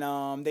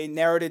 and they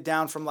narrowed it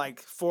down from like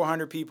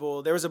 400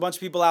 people. There was a bunch of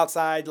people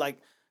outside like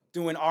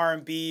doing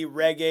R&B,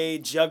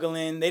 reggae,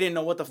 juggling. They didn't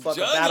know what the fuck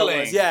a battle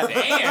was. Yeah.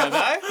 Damn,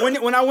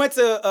 right? When I went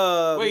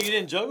to Wait, you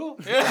didn't juggle?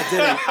 I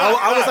didn't.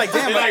 I was like,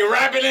 damn. Like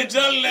rapping and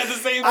juggling at the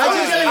same time.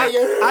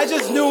 I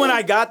just knew when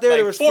I got there Like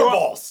there was four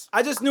balls.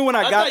 I just knew when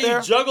I I got thought there.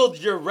 you juggled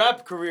your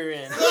rap career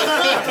in.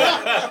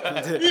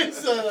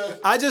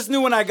 I just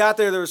knew when I got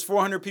there was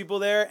 400 people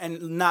there,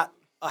 and not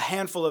a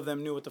handful of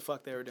them knew what the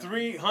fuck they were doing.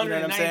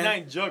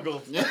 399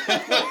 juggled.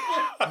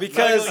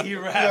 Because Juggling, he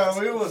rapped. Yeah,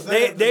 we was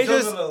they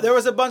just there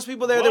was a bunch of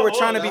people there that were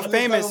trying to be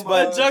famous,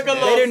 but they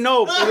Juggalo. didn't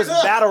know it was a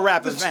battle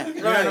rap event.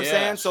 You know what I'm Yeah,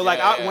 saying? So yeah, like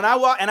yeah. when I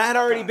walked, and I had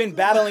already been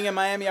battling in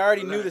Miami, I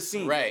already knew the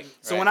scene. Right,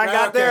 So right. when I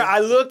got there, I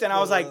looked and I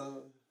was like,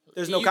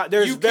 "There's no,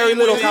 there's you very came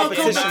little with-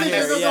 competition competition,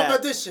 here." There's no Yeah,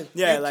 competition.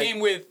 yeah. You Like came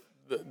with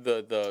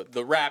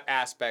the rap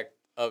aspect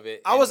of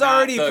it. I and was not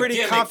already the pretty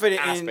gimmick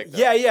confident in. aspect of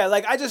Yeah, it. yeah.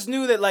 Like I just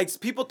knew that like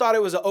people thought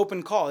it was an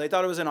open call. They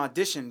thought it was an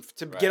audition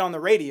to Right. get on the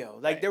radio.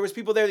 Like Right. there was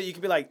people there that you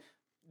could be like,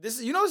 this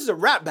is this is a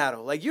rap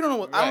battle. Like you don't know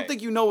what I don't Right.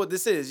 think you know what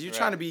this is. You're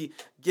trying to Right.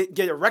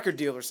 get a record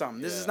deal or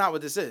something. This is Yeah. not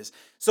what this is.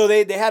 So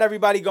they had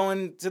everybody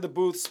going to the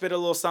booth, spit a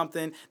little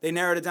something. They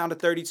narrowed it down to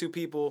 32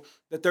 people.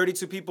 The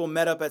 32 people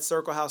met up at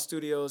Circle House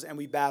Studios and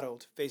we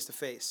battled face to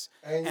face.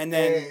 And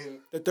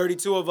then the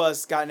 32 of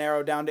us got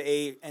narrowed down to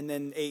 8, and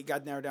then 8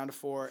 got narrowed down to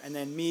 4, and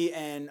then me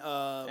and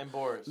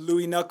Boris.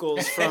 Louis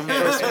Knuckles from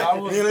first, I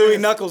was me and Louis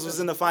Knuckles was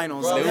in the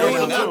finals. Louis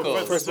First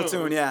Knuckles. First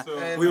platoon, yeah.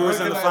 And We was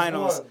in the Recognize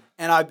finals, won.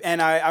 and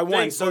I won.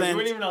 Thanks, So you then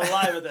weren't even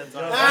alive at that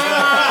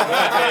time.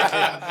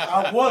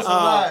 I was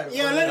alive.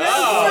 Yeah, let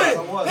I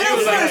him was.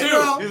 finish. Let him finish,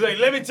 bro. He's like,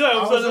 let me tell you, I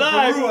I was was in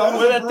alive Peru, I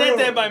was with in a tete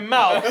Peru. in my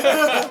mouth.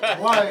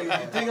 Why? You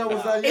think I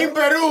was that In young?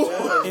 Peru.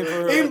 in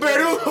Peru. In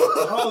Peru.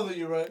 How old are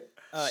you, right?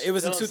 It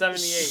was in Still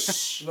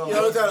 78. No,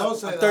 Yo, don't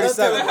say that.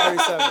 37,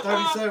 37.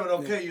 37,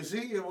 okay, you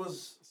see, it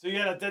was So you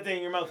had a tete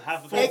in your mouth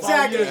half the time.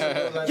 Exactly. 5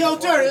 years ago, like, Yo,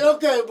 turn it.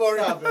 Okay,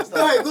 Boris. Stop it, stop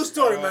Go ahead. it. Good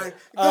story, man.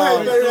 Go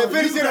ahead, man.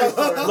 Finish it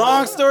up.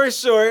 Long story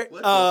short,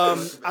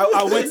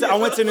 I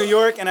went to New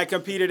York and I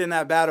competed in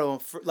that battle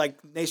for, like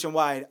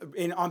nationwide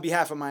on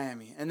behalf of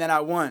Miami, and then I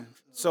won.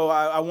 So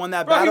I won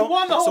that Bro, battle. he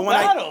won the whole so when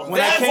battle.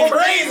 when I That's came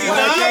crazy, when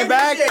I came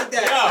back. Yeah.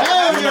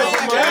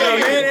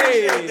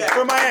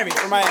 For Miami.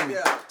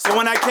 So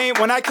when I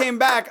came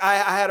back, I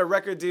had a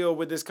record deal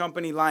with this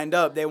company lined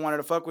up. They wanted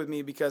to fuck with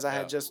me because I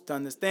had just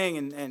done this thing,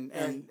 and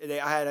I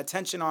had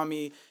attention on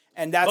me,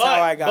 and that's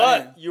how I got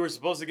in. But you were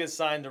supposed to get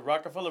signed to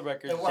Rockefeller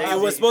Records. It It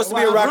was supposed to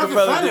be a Wow,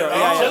 Rockefeller Rockefeller. deal. Oh,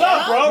 Yeah, Chill yeah.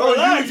 out, bro.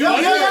 Relax. Yo.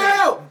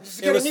 This is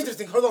getting was-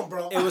 interesting. Hold on,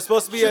 bro. It was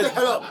supposed to be a.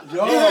 Hell up. He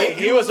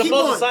was Keep supposed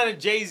going. to sign to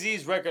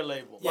Jay-Z's record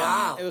label.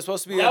 Wow. It was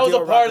supposed to be. That was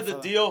deal a part of the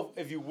Rockefeller. deal.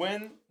 If you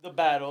win the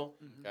battle,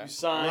 you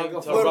sign to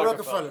Rockefeller.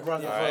 Rockefeller.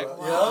 Rockefeller. Rockefeller.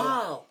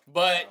 Wow.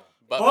 But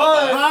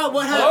Wow,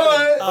 what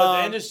happened? But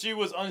the industry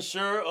was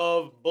unsure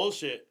of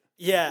bullshit.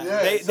 Yeah,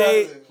 Yeah, they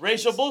exactly.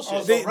 Racial bullshit.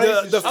 Also, the racist the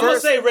shit. I'm gonna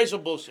first say racial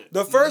bullshit.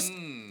 the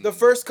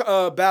first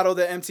battle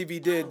that MTV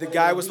did, the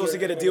guy was supposed to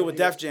get a deal with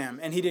Def Jam,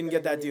 and he didn't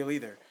get that deal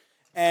either.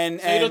 And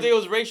So you don't think it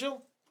was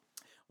racial?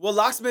 well,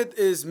 Locksmith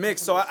is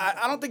mixed, so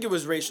I don't think it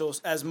was racial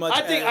as much.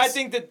 I think as,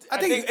 that I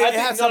think it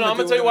had no, something I'm to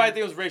gonna do tell you with why it. I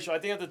think it was racial. I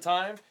think at the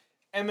time,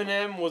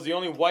 Eminem was the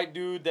only white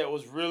dude that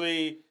was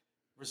really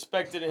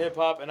respected in hip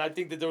hop, and I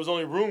think that there was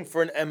only room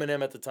for an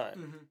Eminem at the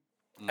time.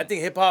 I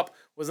think hip hop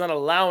was not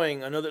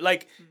allowing another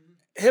like.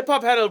 Hip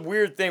hop had a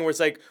weird thing where it's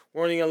like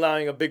we're only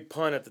allowing a Big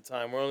Pun at the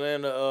time, we're only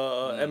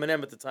allowing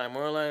Eminem at the time,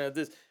 we're only allowing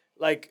this.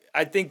 Like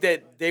I think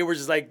that they were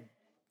just like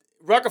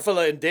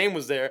Rockefeller and Dame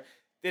was there.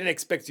 They didn't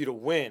expect you to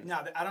win. No,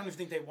 I don't even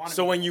think they wanted.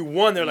 So when you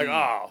won, they're like,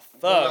 oh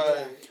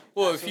fuck.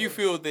 well, if you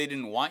feel they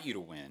didn't want you to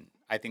win,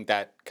 I think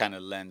that kind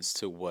of lends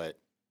to what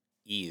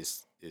E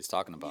is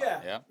talking about.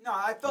 Yeah. No,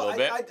 I felt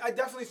Little bit? I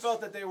definitely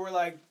felt that they were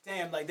like,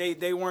 damn, like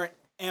they weren't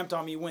amped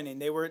on me winning.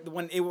 They were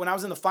when I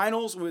was in the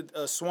finals with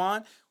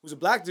Swan, who's a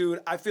black dude.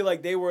 I feel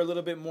like they were a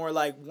little bit more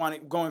like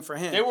going for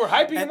him. They were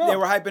hyping him up. They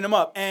were hyping him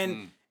up,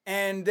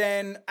 and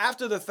then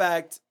after the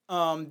fact,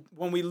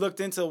 when we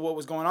looked into what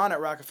was going on at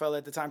Rockefeller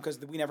at the time, because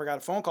we never got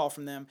a phone call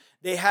from them,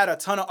 they had a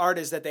ton of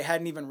artists that they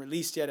hadn't even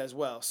released yet as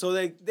well. So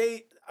they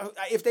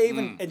if they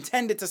even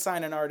intended to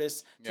sign an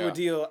artist to a Yeah.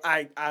 deal,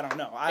 I don't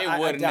know. It I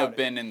wouldn't doubt have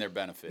been in their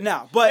benefit.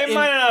 No, but It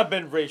might not have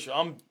been racial.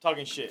 I'm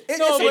talking shit. it's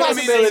No, a but I mean,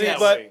 possibility, it's-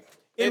 but way.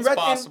 It's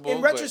possible,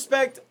 in but-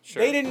 retrospect,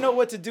 Sure. they didn't know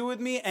what to do with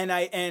me, and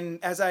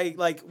as I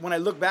like when I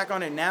look back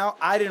on it now,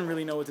 I didn't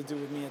really know what to do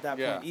with me at that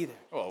Yeah. point either.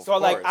 Well, of so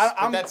like course. But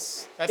I'm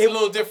that's it- a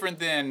little different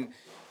than,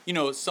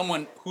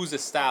 someone who's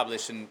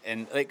established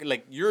and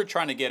like you're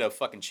trying to get a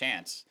fucking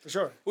chance. for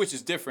sure. Which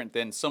is different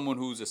than someone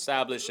who's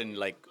established and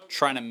like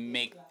trying to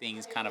make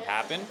things kind of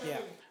happen. Yeah.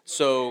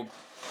 So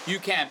you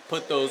can't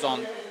put those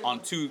on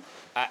two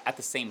at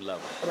the same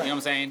level. You know what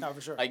I'm saying? No,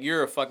 for sure. Like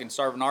you're a fucking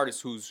starving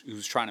artist who's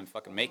trying to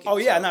fucking make it. Oh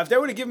yeah, so. now if they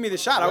would have given me the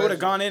shot, I would have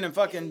gone in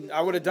and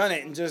I would have done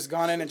it and just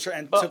gone in and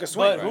took a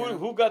swing. But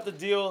who got the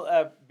deal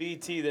at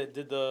BT that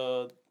did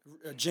the?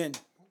 Jin.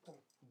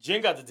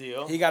 Jin got the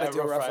deal. He got a at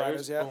deal, Rough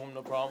Riders, yeah. Boom,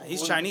 no problem.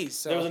 He's Chinese.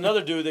 So. There was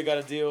another dude that got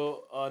a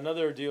deal,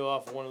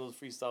 off of one of those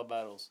freestyle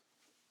battles.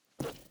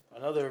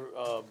 Another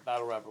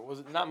battle rapper. Was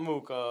it not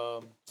Mook? There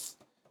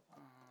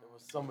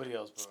was somebody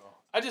else, bro.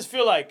 I just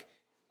feel like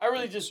I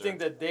really just think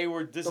that they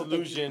were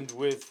disillusioned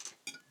with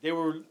they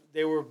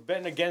were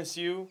betting against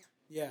you.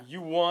 Yeah.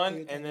 You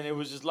won, and then it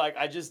was just like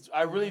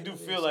I really do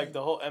feel like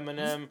the whole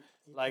Eminem,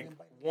 like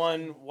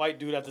one white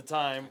dude at the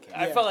time.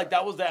 I felt like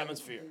that was the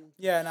atmosphere.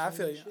 Yeah, no, I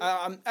feel you.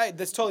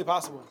 That's totally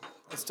possible.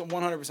 It's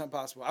 100%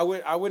 possible.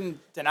 I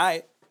wouldn't deny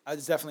it.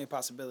 It's definitely a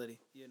possibility.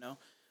 You know.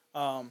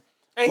 And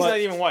he's not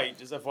even white,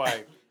 just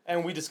FYI.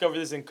 And we discovered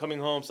this in Coming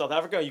Home, South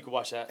Africa. You can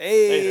watch that.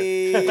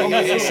 Hey,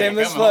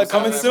 shameless plug.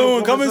 Coming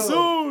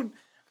soon.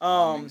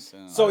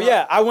 So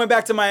yeah, I went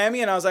back to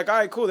Miami and I was like, all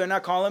right, cool. They're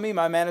not calling me.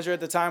 My manager at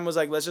the time was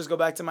like, let's just go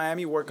back to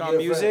Miami, work on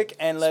music,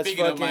 and let's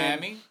Speaking fucking. of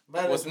Miami,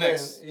 what's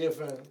next?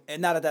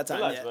 And not at that time.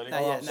 Relax, Yet. buddy.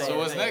 Not yet. So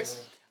what's next?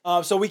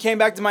 So we came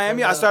back to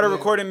Miami. I started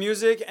recording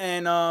music,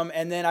 and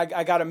then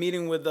I got a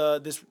meeting with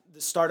this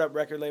startup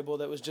record label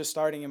that was just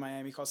starting in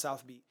Miami called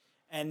South Beat.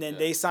 And then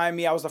they signed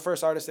me. I was the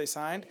first artist they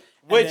signed.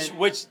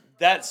 Which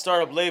that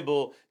startup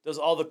label does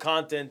all the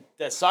content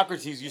that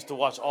Socrates used to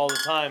watch all the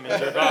time and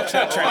jerk off.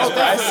 No,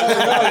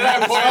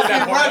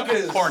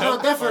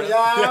 definitely.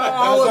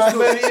 I was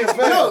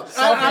no,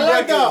 I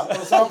like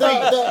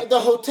the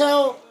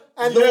hotel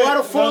and the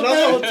waterfall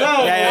thing.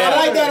 I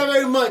like that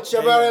very much.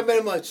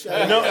 Very much.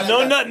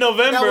 No Nut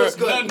November. That was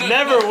good.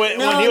 Never when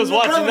he was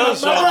watching those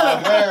shows.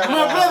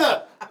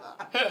 My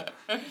brother.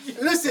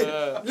 Listen.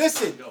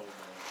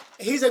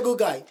 He's a good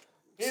guy.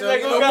 He's a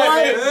good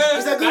guy.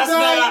 He's a good That's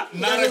guy.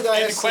 not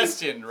a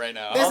question right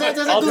now. That's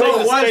a I'll good take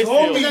guy. the space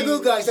field. He's a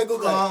good guy. He's a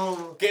good guy.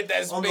 Get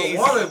that space On the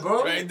water,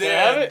 bro. right Have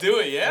there. it? Do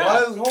it, yeah. Why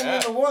is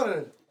homie in the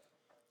water?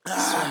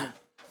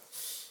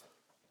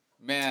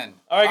 Man.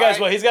 All right, guys.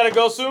 Well, he's got to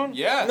go soon.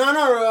 Yeah.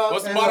 No.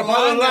 What's the And bottom the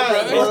bottom line, there, line,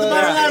 brother? What's the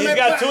bottom line? He's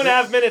got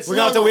 2.5 minutes. we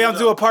have to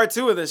do a part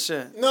 2 of this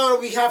shit. No,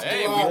 we have to.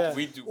 Hey,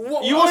 we do.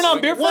 You weren't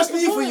on Beer What's Fest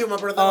new before? for you, my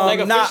brother?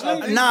 Like Nah,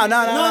 officially?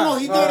 No,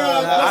 he did.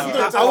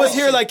 I was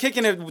here like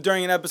kicking it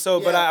during an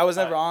episode, but I was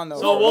never on though.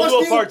 So we'll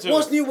do a part 2.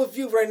 What's new with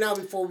you right now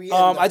before we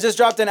end? I just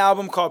dropped an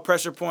album called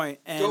Pressure Point,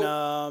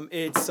 and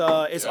it's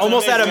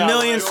almost at 1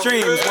 million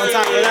streams. One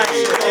time for that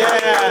shit.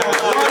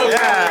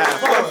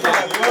 Yeah.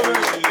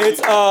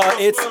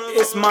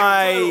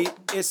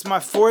 It's my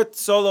 4th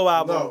solo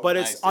album, but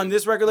it's Nice, on dude.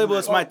 this record label.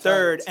 It's my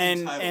 3rd,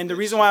 and the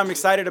reason why I'm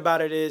excited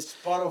about it is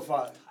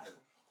Spotify.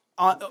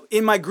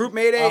 in my group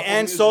Mayday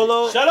and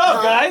solo. Shut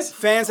up, guys.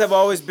 Fans have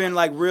always been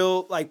like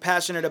real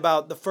passionate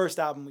about the first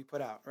album we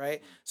put out,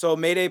 right? So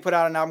Mayday put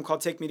out an album called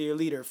Take Me to Your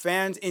Leader.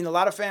 Fans, in a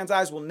lot of fans'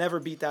 eyes, will never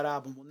beat that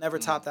album, will never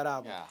top that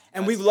album. Yeah,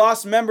 and we've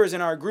lost members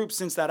in our group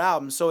since that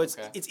album, so it's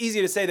Okay. it's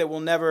easy to say that we'll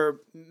never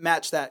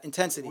match that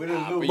intensity. We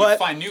didn't But lose. you But-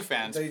 find new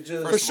fans. They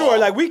just- For sure,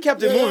 like we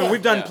kept it moving.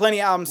 We've done Yeah. plenty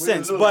of albums We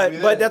since, lose, but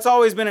yeah. that's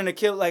always been a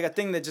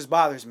thing that just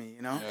bothers me,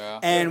 you know. Yeah.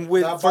 And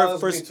with That for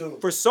bothers me too.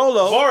 for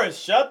solo, Boris,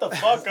 shut the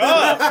fuck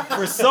up.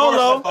 for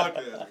solo,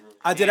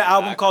 I did an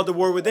album called The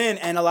War Within,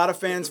 and a lot of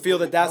fans feel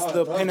that that's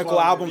the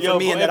pinnacle album for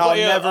me, and that I'll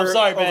never I'm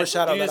sorry, man.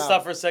 overshadow You need that to stop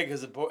album. for a second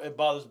because it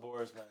bothers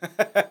Boris, man.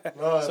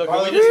 No, So it can we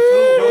bothers just me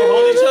too,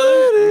 hold each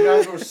other? You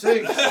guys were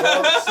sing, bro.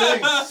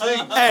 Sing.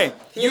 Hey,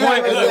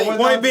 look,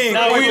 point being,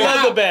 No, we you love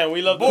have- the band.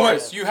 We love the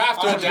Boris, band. you have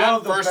to I adapt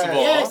love the first of band.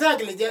 all. Yeah,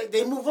 exactly.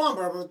 They move on,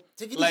 bro.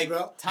 Take it Like, easy,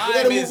 bro. time You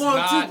gotta is move on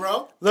not- too,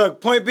 bro. look,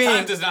 point being,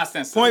 Time does not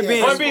stand still. point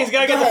being, Point being, he's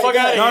got to get the Go fuck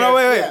ahead, out of go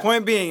here. no, wait. Yeah.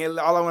 Point being,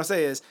 all I want to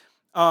say is,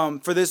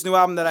 for this new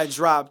album that I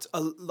dropped,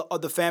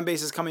 the fan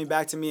base is coming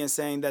back to me and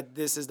saying that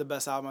this is the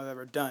best album I've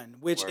ever done,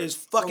 which is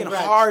fucking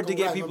Congrats. hard to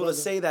get Congrats, people my to brother.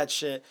 say that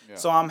shit.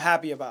 So I'm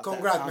happy about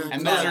Congrats, that. man.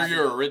 And those are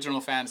your original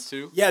fans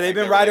too? Yeah, they've Like,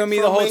 been they were riding like, with me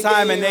the From whole Mayday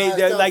time, and and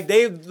they're stuff. like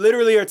they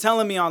literally are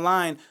telling me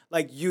online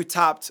like you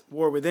topped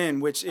War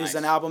Within, which is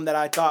an album that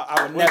I thought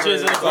I would never. Which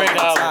is a great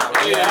album.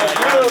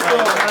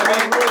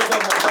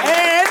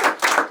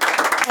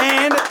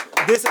 And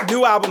this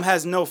new album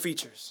has no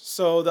features.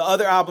 So the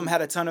other album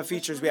had a ton of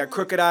features. We had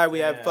Crooked Eye, we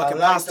had fucking I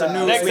like Pasta that.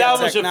 News. Next we had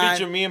album Tech should Nine.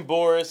 feature me and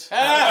Boris. Lit.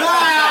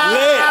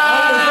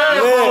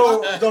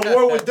 The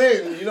war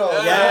within, you know.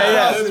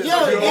 Yeah.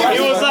 He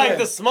was like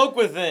the smoke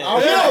within. Yo,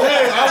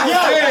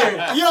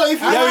 if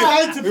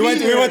you We went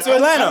to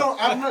Atlanta.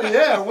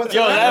 I went to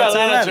Yo, that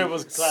Atlanta. Atlanta trip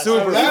was classic.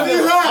 Super.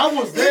 I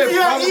was there. if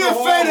you're Ian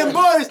Fed and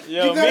Boris,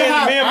 Yo, you me gotta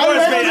have and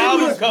Boris made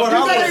album you covers.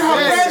 gotta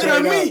have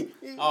better than me.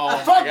 Oh my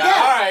Fuck God.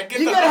 that. All right, get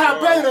You the gotta fuck have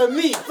out. better than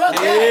me. Fuck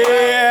that.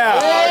 Yeah.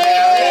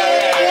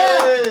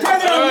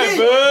 Better than me.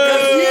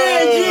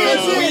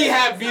 We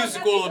have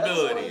musical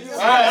abilities.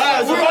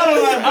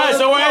 Alright,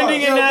 so we're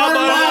ending it now.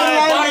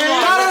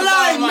 Bottom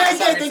line, make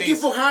that thank you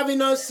for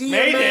having us here,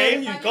 Mayday.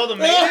 man. You called him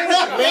Mayday?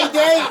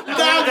 Mayday.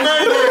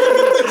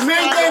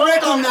 Mayday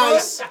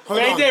recognize. Hold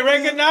on. Mayday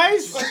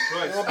recognize?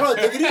 Oh, bro,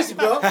 take it easy,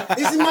 bro.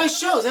 This is my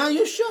show. It's not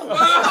your show.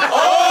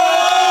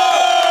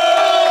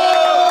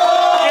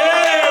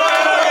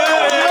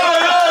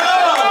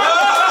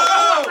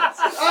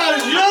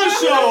 Your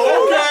show,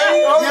 okay.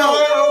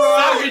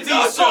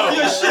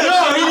 Socrates show.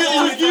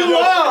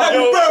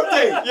 Happy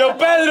birthday. Yo,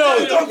 Pedro,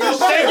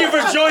 thank you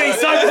for joining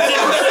Socrates.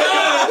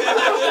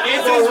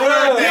 It's his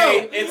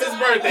birthday. It's his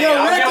birthday. Yo,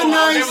 I'll give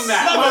recognize him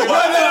that. my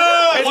brother.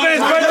 It's been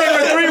his birthday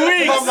for 3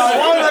 weeks. I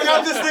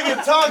got this thing in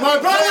tongue. My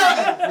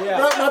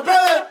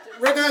brother.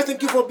 Recognize.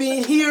 Thank you for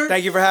being here.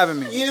 Thank you for having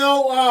me. You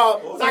know,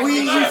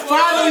 we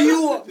follow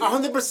you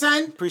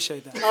 100%.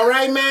 Appreciate that. All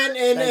right, man,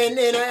 and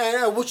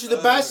I wish you the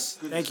best.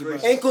 Thank you, bro.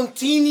 And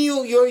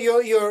continue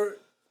your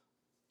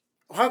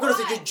how can I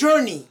say your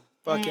journey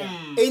Fuck yeah.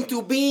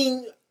 into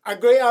being a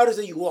great artist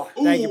that you are.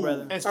 Thank you,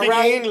 brother. And speaking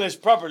Alright.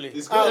 English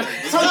properly. Sometimes.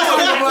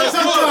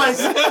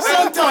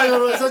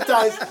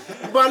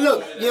 But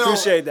look, you know,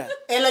 Appreciate that.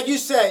 and like you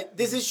said,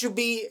 should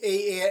be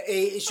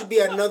it should be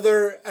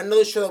another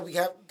show that we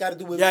have got to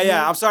do with. you.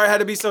 Yeah. I'm sorry I had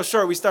to be so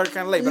short. We started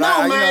kind of late, but No,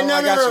 I man,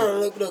 I got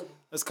you. Look.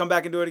 Let's come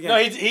back and do it again. No,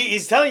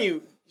 he's telling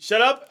you, shut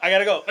up, I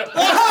gotta go.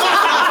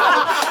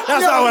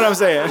 That's not what I'm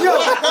saying. You heard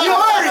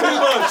it.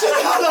 I'm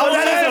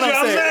what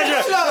I'm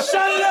saying.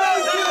 Shut it up!